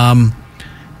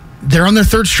 They're on their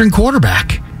 3rd-string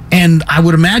quarterback. And I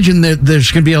would imagine that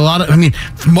there's going to be a lot of,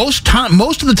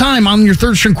 most of the time on your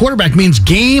 3rd-string quarterback means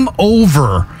game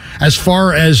over as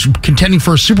far as contending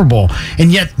for a Super Bowl.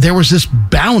 And yet there was this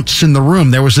bounce in the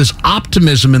room. There was this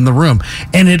optimism in the room.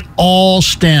 And it all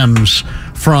stems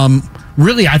from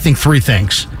really, I think, 3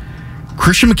 things.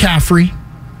 Christian McCaffrey,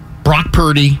 Brock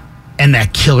Purdy, and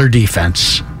that killer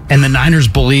defense. And the Niners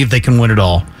believe they can win it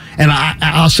all. And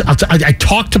I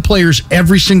talk to players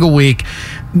every single week,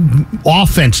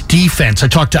 offense, defense. I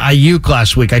talked to Ayuk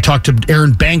last week. I talked to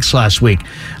Aaron Banks last week,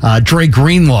 Dre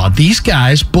Greenlaw. These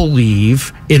guys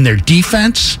believe in their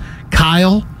defense,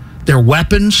 Kyle, their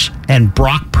weapons, and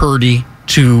Brock Purdy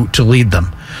to lead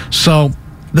them. So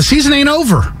the season ain't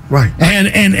over. Right.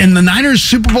 And the Niners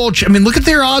Super Bowl, look at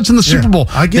their odds in the Super Bowl.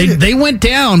 I get it. They went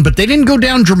down, but they didn't go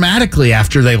down dramatically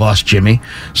after they lost Jimmy.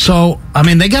 So,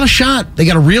 they got a shot. They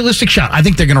got a realistic shot. I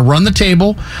think they're going to run the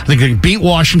table. I think they can beat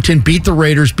Washington, beat the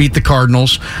Raiders, beat the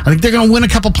Cardinals. I think they're going to win a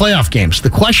couple playoff games. The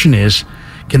question is,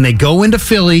 can they go into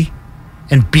Philly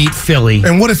and beat Philly.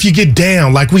 And what if you get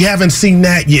down? Like, we haven't seen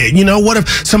that yet. You know, what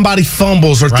if somebody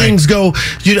fumbles or things go?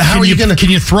 How are you going to? Can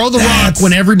you throw the rock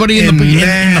when everybody in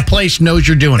the place knows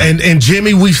you're doing it? And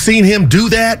Jimmy, we've seen him do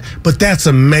that, but that's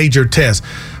a major test.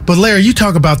 But Larry, you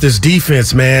talk about this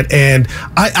defense, man, and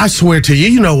I swear to you,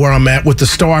 you know where I'm at with the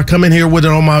star. I come in here with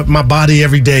it on my body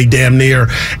every day, damn near.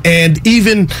 And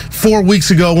even 4 weeks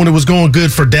ago when it was going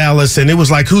good for Dallas, and it was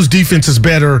like, whose defense is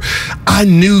better? I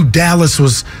knew Dallas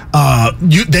was,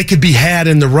 they could be had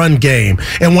in the run game.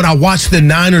 And when I watched the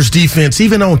Niners defense,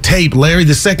 even on tape, Larry,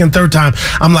 the second, third time,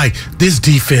 I'm like, this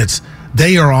defense,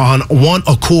 they are on one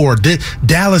accord.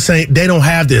 Dallas they don't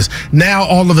have this. Now,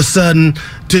 all of a sudden,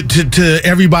 to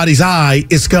everybody's eye,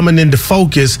 it's coming into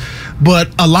focus. But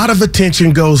a lot of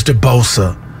attention goes to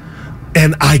Bosa.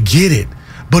 And I get it.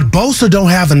 But Bosa don't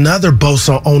have another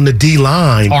Bosa on the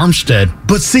D-line. Armstead.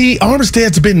 But see,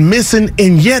 Armstead's been missing,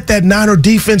 and yet that Niner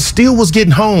defense still was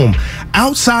getting home.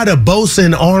 Outside of Bosa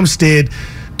and Armstead,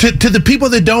 to the people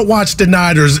that don't watch the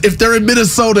Niners, if they're in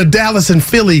Minnesota, Dallas, and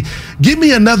Philly, give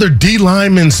me another D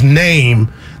lineman's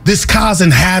name that's causing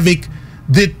havoc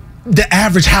that the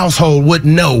average household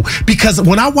wouldn't know. Because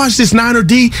when I watch this Niner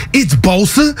D, it's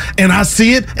Bosa, and I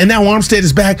see it, and now Armstead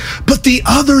is back. But the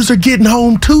others are getting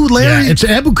home too, Larry. Yeah, it's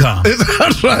Ebukam.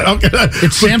 That's right. Okay.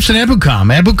 It's Samson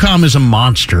Ebukam. Ebukam is a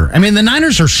monster. I mean, the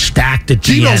Niners are stacked at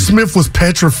the end. Geno Smith was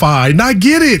petrified, and I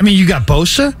get it. I mean, you got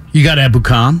Bosa, you got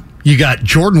Ebukam. You got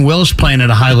Jordan Willis playing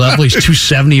at a high level. He's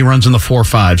 270. He runs in the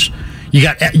 4.5s.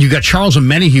 You got Charles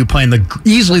Omenihu playing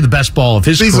easily the best ball of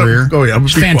his career.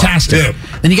 It's fantastic.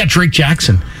 Yeah. Then you got Drake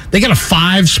Jackson. They got a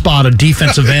 5 spot of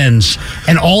defensive ends,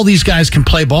 and all these guys can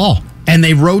play ball. And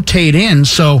they rotate in,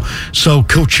 so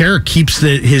Coach Eric keeps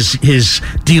his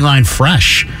D-line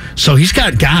fresh. So he's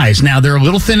got guys. Now, they're a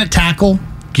little thin at tackle.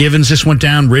 Givens just went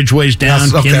down, Ridgeway's down,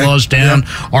 Kinlaw's down,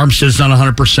 Armstead's not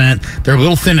 100%. They're a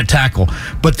little thin at tackle,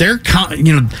 but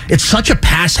it's such a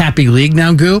pass-happy league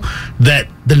now, Goo, that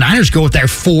the Niners go with their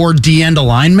 4 D-end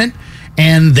alignment,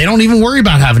 and they don't even worry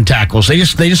about having tackles. They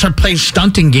just start playing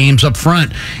stunting games up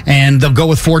front, and they'll go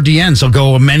with 4 DNs. They'll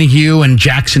go with Omenihu and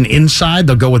Jackson inside.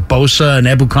 They'll go with Bosa and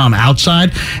Ebukam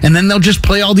outside, and then they'll just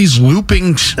play all these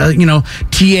looping,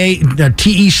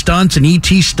 TE stunts and ET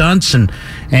stunts, and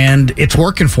it's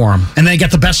working for them. And they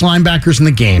got the best linebackers in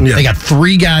the game. Yeah. They got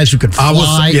 3 guys who can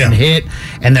fly and hit,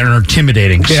 and they're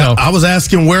intimidating. Yeah, so I was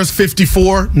asking, where's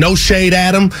 54? No shade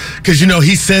at him, because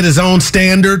he set his own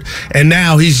standard, and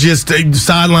now he's just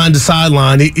sideline to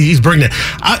sideline. He's bringing it.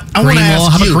 I want to ask you.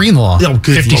 How about Greenlaw?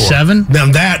 57?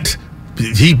 Now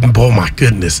oh my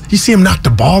goodness. You see him knock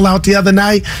the ball out the other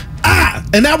night?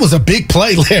 And that was a big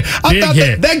play. I thought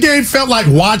that game felt like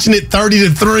watching it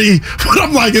 30-3. But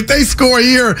I'm like, if they score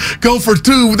here, go for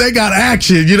 2, they got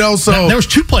action, so. There was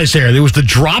 2 plays there. There was the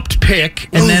dropped pick,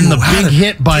 and then the big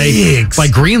hit by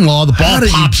Greenlaw. The ball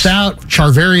pops out.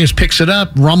 Charvarius picks it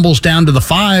up, rumbles down to the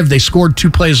 5. They scored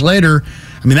 2 plays later.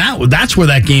 I mean, that's where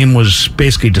that game was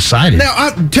basically decided. Now,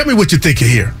 tell me what you think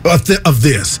here of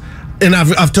this. And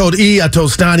I've told I told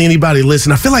Stoney, anybody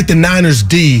listen, I feel like the Niners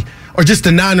D, or just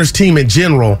the Niners team in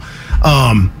general,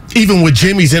 even with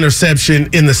Jimmy's interception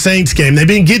in the Saints game, they've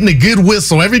been getting a good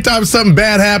whistle. Every time something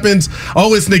bad happens,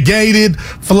 it's negated,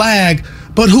 flag.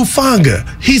 But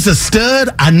Hufanga, he's a stud.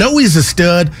 I know he's a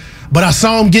stud, but I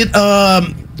saw him get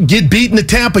beat in the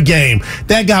Tampa game.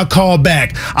 That got called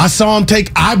back. I saw him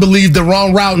take, I believe, the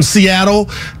wrong route in Seattle.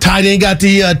 Tight end got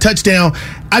the touchdown.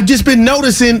 I've just been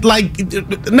noticing,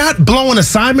 not blowing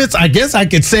assignments, I guess I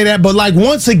could say that, but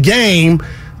once a game,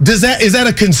 is that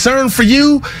a concern for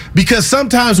you? Because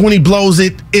sometimes when he blows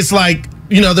it, it's like,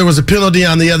 there was a penalty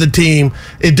on the other team,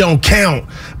 it don't count.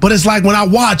 But it's like when I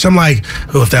watch, I'm like,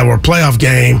 if that were a playoff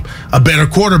game, a better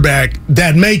quarterback,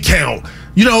 that may count.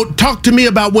 Talk to me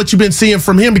about what you've been seeing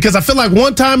from him, because I feel like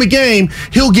one time a game,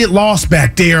 he'll get lost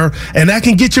back there, and that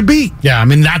can get you beat. Yeah, I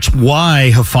mean, that's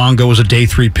why Hufanga was a day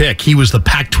 3 pick. He was the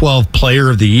Pac-12 Player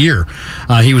of the Year.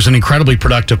 He was an incredibly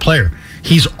productive player.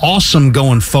 He's awesome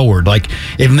going forward.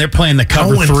 If they're playing the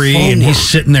cover 3 and he's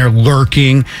sitting there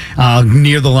lurking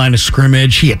near the line of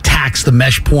scrimmage, he attacks the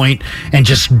mesh point and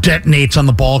just detonates on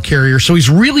the ball carrier. So he's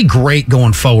really great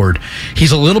going forward.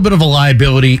 He's a little bit of a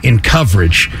liability in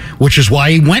coverage, which is why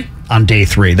he went on day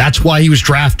 3. That's why he was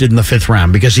drafted in the 5th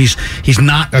round, because he's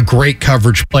not a great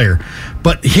coverage player.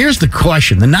 But here's the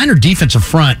question. The Niner defensive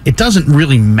front, it doesn't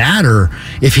really matter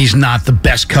if he's not the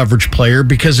best coverage player,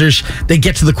 because they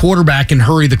get to the quarterback and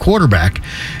hurry the quarterback.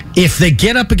 If they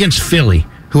get up against Philly,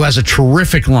 who has a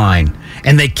terrific line,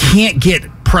 and they can't get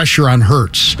pressure on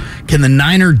Hurts? Can the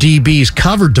Niner DBs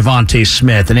cover Devontae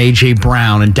Smith and A.J.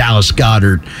 Brown and Dallas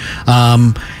Goedert?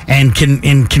 And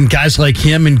can guys like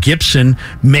him and Gibson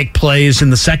make plays in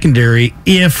the secondary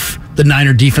if the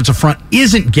Niner defensive front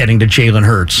isn't getting to Jalen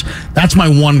Hurts? That's my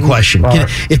one question.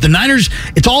 If the Niners,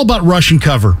 it's all about rush and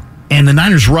cover. And the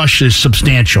Niners' rush is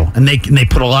substantial, and they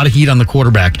put a lot of heat on the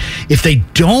quarterback. If they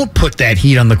don't put that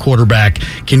heat on the quarterback,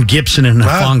 can Gibson and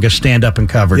Hufanga stand up in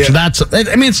coverage? Yeah. So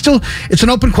it's an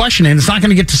open question, and it's not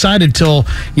going to get decided till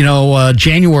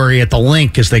January at the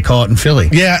Link, as they call it in Philly.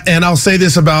 Yeah, and I'll say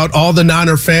this about all the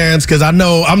Niner fans, because I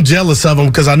know I'm jealous of them,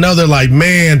 because I know they're like,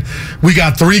 man, we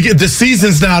got 3. The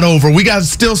season's not over. We got to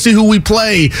still see who we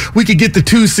play. We could get the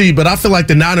 2 seed, but I feel like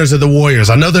the Niners are the Warriors.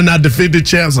 I know they're not defending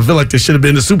champs. I feel like they should have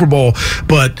been in the Super Bowl.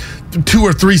 But 2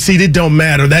 or 3 seed, it don't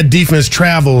matter. That defense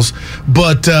travels,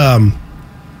 but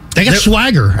they got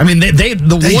swagger. I mean,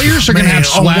 the Warriors are going to have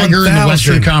swagger in the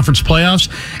Western Conference playoffs,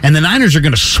 and the Niners are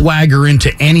going to swagger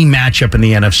into any matchup in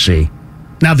the NFC.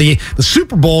 Now, the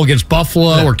Super Bowl against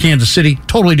Buffalo or Kansas City,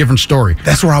 totally different story.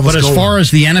 That's where I was going. But as far as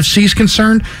the NFC is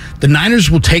concerned, the Niners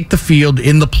will take the field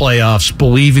in the playoffs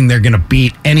believing they're going to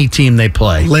beat any team they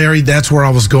play. Larry, that's where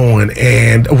I was going.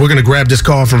 And we're going to grab this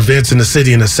call from Vince in the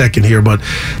city in a second here. But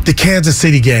the Kansas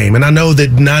City game, and I know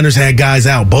that Niners had guys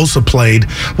out. Bosa played.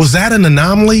 Was that an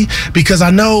anomaly? Because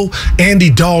I know Andy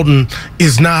Dalton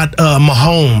is not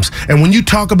Mahomes. And when you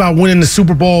talk about winning the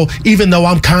Super Bowl, even though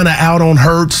I'm kind of out on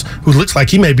Hurts, who looks like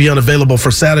he may be unavailable for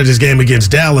Saturday's game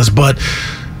against Dallas, but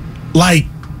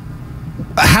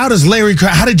how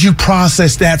did you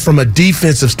process that from a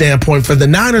defensive standpoint for the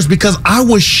Niners? Because I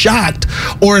was shocked.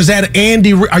 Or is that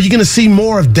Andy? Are you going to see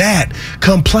more of that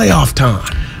come playoff time?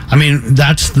 I mean,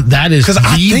 that is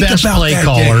the best play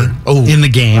caller in the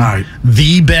game, right.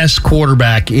 The best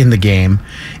quarterback in the game,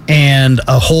 and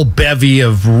a whole bevy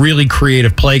of really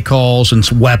creative play calls and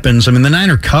weapons. I mean, the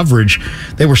Niner coverage,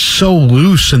 they were so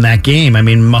loose in that game. I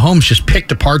mean, Mahomes just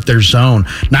picked apart their zone.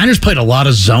 Niners played a lot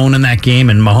of zone in that game,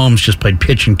 and Mahomes just played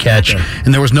pitch and catch,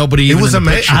 and there was nobody even in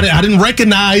the picture. I didn't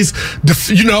recognize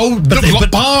the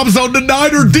bombs on the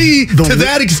Niner D to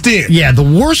that extent. Yeah, the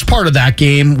worst part of that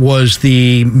game was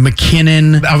the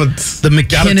McKinnon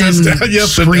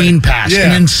screen pass. Yeah.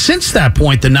 And then since that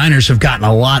point, the Niners have gotten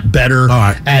a lot better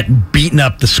at beating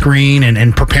up the screen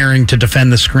and preparing to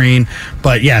defend the screen.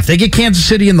 But yeah, if they get Kansas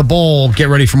City in the bowl, get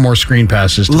ready for more screen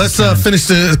passes. Let's finish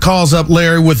the calls up,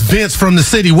 Larry, with Vince from the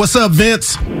city. What's up,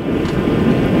 Vince?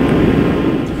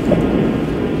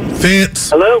 Vince.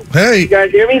 Hello? Hey. You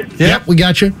guys hear me? Yep, we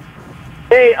got you.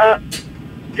 Hey,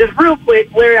 just real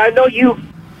quick, Larry, I know you...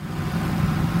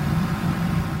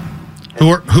 Who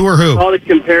are who? All the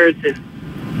comparisons.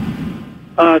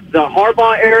 The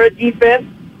Harbaugh era defense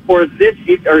or this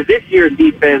year's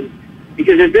defense,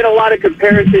 because there's been a lot of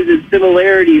comparisons and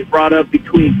similarities brought up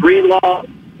between Greenlaw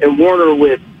and Warner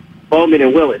with Bowman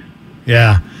and Willis.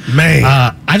 Yeah. Man.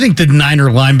 I think the Niner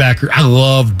linebacker, I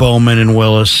loved Bowman and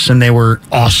Willis, and they were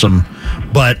awesome.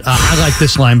 But I like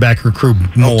this linebacker crew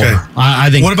more. Okay. I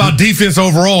think. What about defense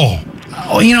overall?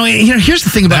 Oh, here's the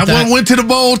thing about that. That one went to the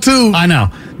bowl, too. I know.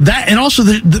 That, and also,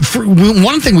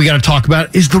 one thing we got to talk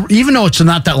about is, even though it's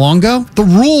not that long ago, the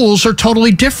rules are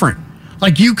totally different.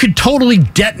 Like, you could totally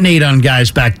detonate on guys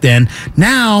back then.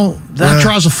 Now, that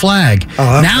draws a flag.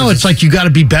 Now it's like you got to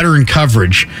be better in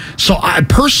coverage. So, I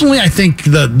think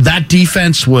that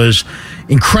defense was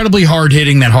incredibly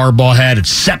hard-hitting that Harbaugh had. It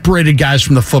separated guys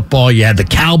from the football. You had the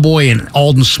Cowboy and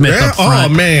Aldon Smith up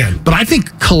front. Oh, man. But I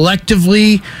think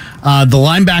collectively, the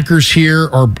linebackers here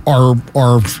are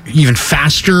even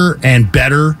faster and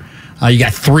better. You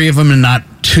got 3 of them and not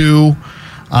 2.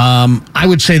 I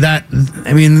would say that,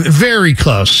 very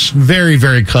close. Very,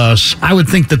 very close. I would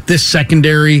think that this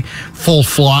secondary, full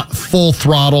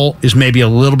throttle, is maybe a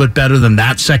little bit better than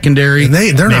that secondary. And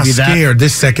they're maybe not scared,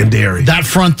 this secondary. That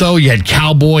front, though, you had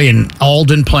Cowboy and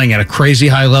Aldon playing at a crazy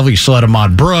high level. You still had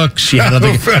Ahmad Brooks. You had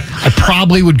I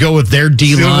probably would go with their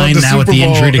D-line now with the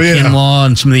injury to Kinlaw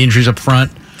and some of the injuries up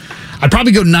front. I'd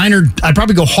probably go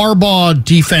Harbaugh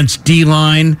defense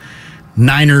D-line.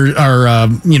 Niner, or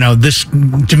this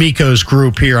D'Amico's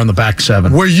group here on the back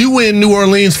 7. Were you in New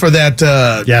Orleans for that?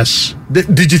 Yes.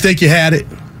 Did you think you had it?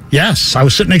 Yes, I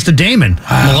was sitting next to Damon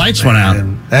when the lights went out.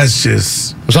 That's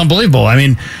just... It was unbelievable.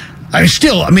 That's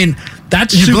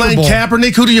you Super blame Bowl.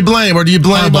 Kaepernick? Who do you blame? Or do you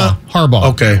blame...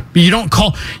 Harbaugh. Okay. But you don't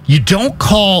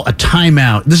call a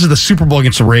timeout. This is the Super Bowl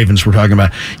against the Ravens we're talking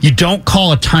about. You don't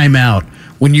call a timeout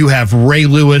when you have Ray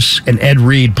Lewis and Ed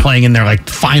Reed playing in their like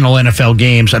final NFL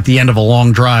games at the end of a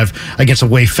long drive against a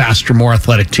way faster, more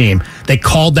athletic team. They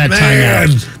called that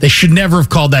timeout. They should never have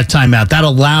called that timeout. That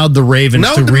allowed the Ravens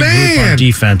to regroup on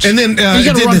defense. And then you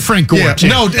got to run Frank Gore too.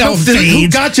 Who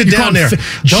got you down there?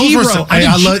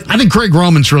 I think Greg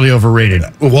Roman's really overrated.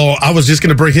 Well, I was just going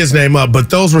to bring his name up,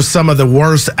 but those were some of the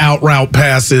worst out route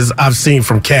passes I've seen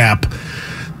from Cap.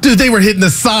 Dude, they were hitting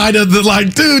the side of the line.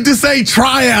 Dude, this ain't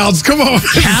tryouts. Come on,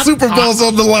 Super Bowl's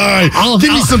on the line.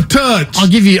 Give me some touch.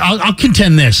 I'll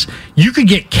contend this. You could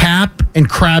get Cap and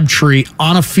Crabtree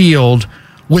on a field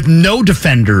with no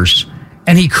defenders,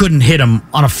 and he couldn't hit him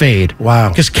on a fade. Wow.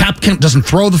 Because Cap doesn't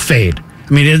throw the fade.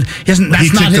 I mean, that's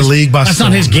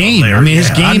not his game. I mean,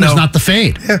 his game is not the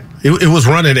fade. Yeah, it was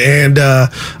running. And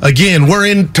again, we're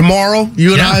in tomorrow.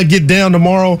 You and I get down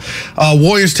tomorrow.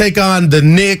 Warriors take on the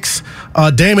Knicks.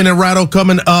 Damon and Ratto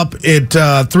coming up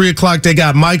at 3 o'clock. They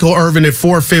got Michael Irvin at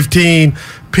 4:15.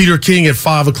 Peter King at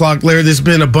 5 o'clock. Larry, this has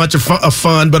been a bunch of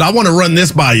fun, but I want to run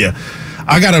this by you.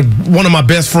 I got one of my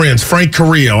best friends, Frank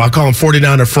Carrillo. I call him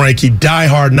 49er Frank. He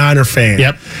diehard Niner fan.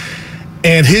 Yep.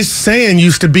 And his saying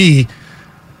used to be,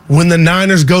 when the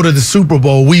Niners go to the Super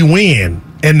Bowl, we win.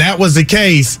 And that was the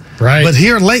case. Right. But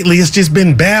here lately, it's just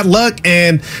been bad luck,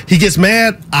 and he gets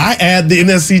mad. I add the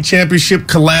NFC Championship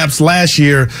collapse last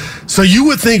year. So you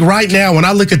would think right now, when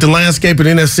I look at the landscape of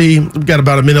the NFC, we've got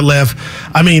about a minute left.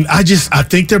 I mean, I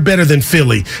think they're better than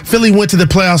Philly. Philly went to the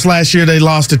playoffs last year. They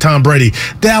lost to Tom Brady.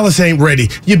 Dallas ain't ready.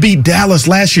 You beat Dallas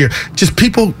last year. Just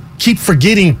people keep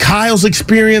forgetting Kyle's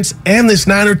experience and this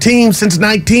Niner team since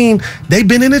 19. They've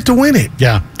been in it to win it.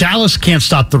 Yeah. Dallas can't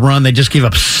stop the run. They just gave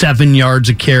up 7 yards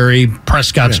a carry.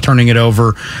 Prescott's turning it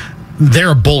over.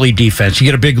 They're a bully defense. You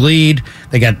get a big lead.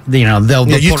 They got, they'll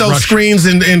you throw screens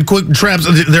and quick traps,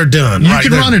 they're done. You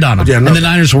can run it on them. Yeah, and the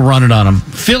Niners will run it on them.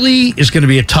 Philly is going to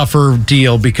be a tougher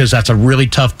deal because that's a really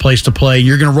tough place to play.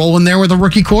 You're going to roll in there with a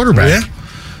rookie quarterback. Yeah.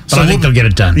 But I think they'll get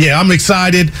it done. Yeah, I'm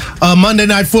excited. Monday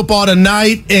Night Football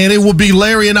tonight, and it will be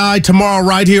Larry and I tomorrow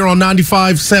right here on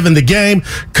 95.7 The Game.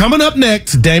 Coming up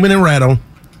next, Damon and Ratto.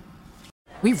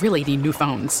 We really need new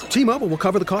phones. T-Mobile will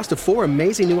cover the cost of 4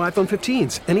 amazing new iPhone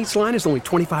 15s, and each line is only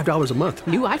 $25 a month.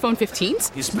 New iPhone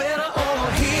 15s? It's better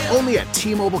over here. Only at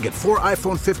T-Mobile, get 4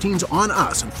 iPhone 15s on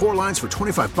us and 4 lines for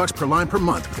 $25 per line per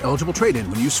month with eligible trade-in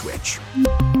when you switch.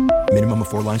 Minimum of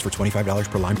 4 lines for $25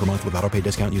 per line per month with autopay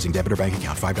discount using debit or bank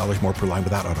account. $5 more per line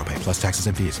without autopay, plus taxes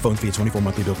and fees. Phone fee at 24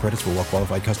 monthly bill credits for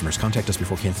well-qualified customers. Contact us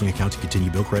before canceling account to continue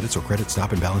bill credits or credit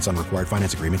stop and balance on required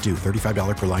finance agreement due.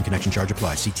 $35 per line connection charge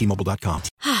applies. See T-Mobile.com.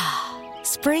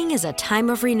 Spring is a time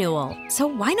of renewal, so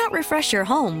why not refresh your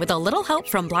home with a little help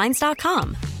from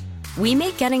Blinds.com? We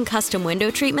make getting custom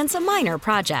window treatments a minor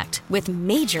project with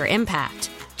major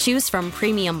impact. Choose from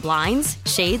premium blinds,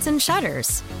 shades, and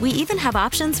shutters. We even have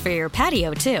options for your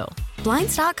patio, too.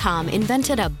 Blinds.com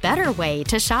invented a better way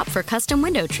to shop for custom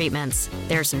window treatments.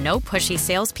 There's no pushy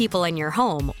salespeople in your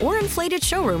home or inflated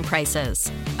showroom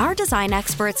prices. Our design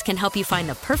experts can help you find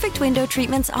the perfect window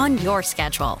treatments on your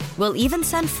schedule. We'll even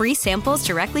send free samples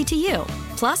directly to you.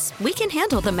 Plus, we can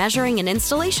handle the measuring and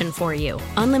installation for you.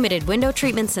 Unlimited window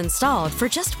treatments installed for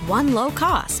just one low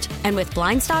cost. And with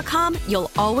Blinds.com,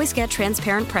 you'll always get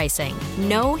transparent pricing.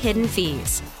 No hidden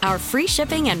fees. Our free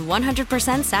shipping and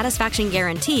 100% satisfaction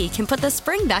guarantee can put the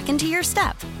spring back into your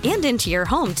step and into your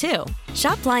home, too.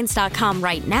 Shop Blinds.com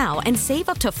right now and save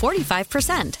up to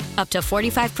 45%. Up to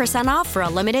 45% off for a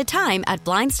limited time at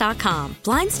Blinds.com.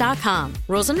 Blinds.com.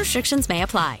 Rules and restrictions may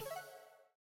apply.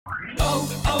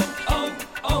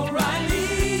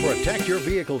 Protect your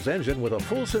vehicle's engine with a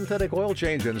full synthetic oil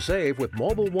change and save with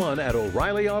Mobil 1 at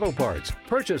O'Reilly Auto Parts.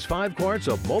 Purchase 5 quarts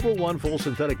of Mobil 1 full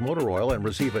synthetic motor oil and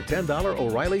receive a $10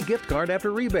 O'Reilly gift card after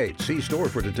rebate. See store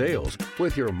for details.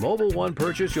 With your Mobil 1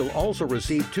 purchase, you'll also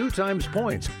receive 2 times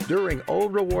points during O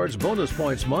Rewards Bonus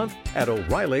Points Month at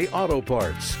O'Reilly Auto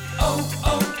Parts.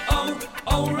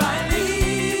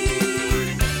 O'Reilly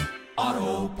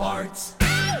Auto Parts.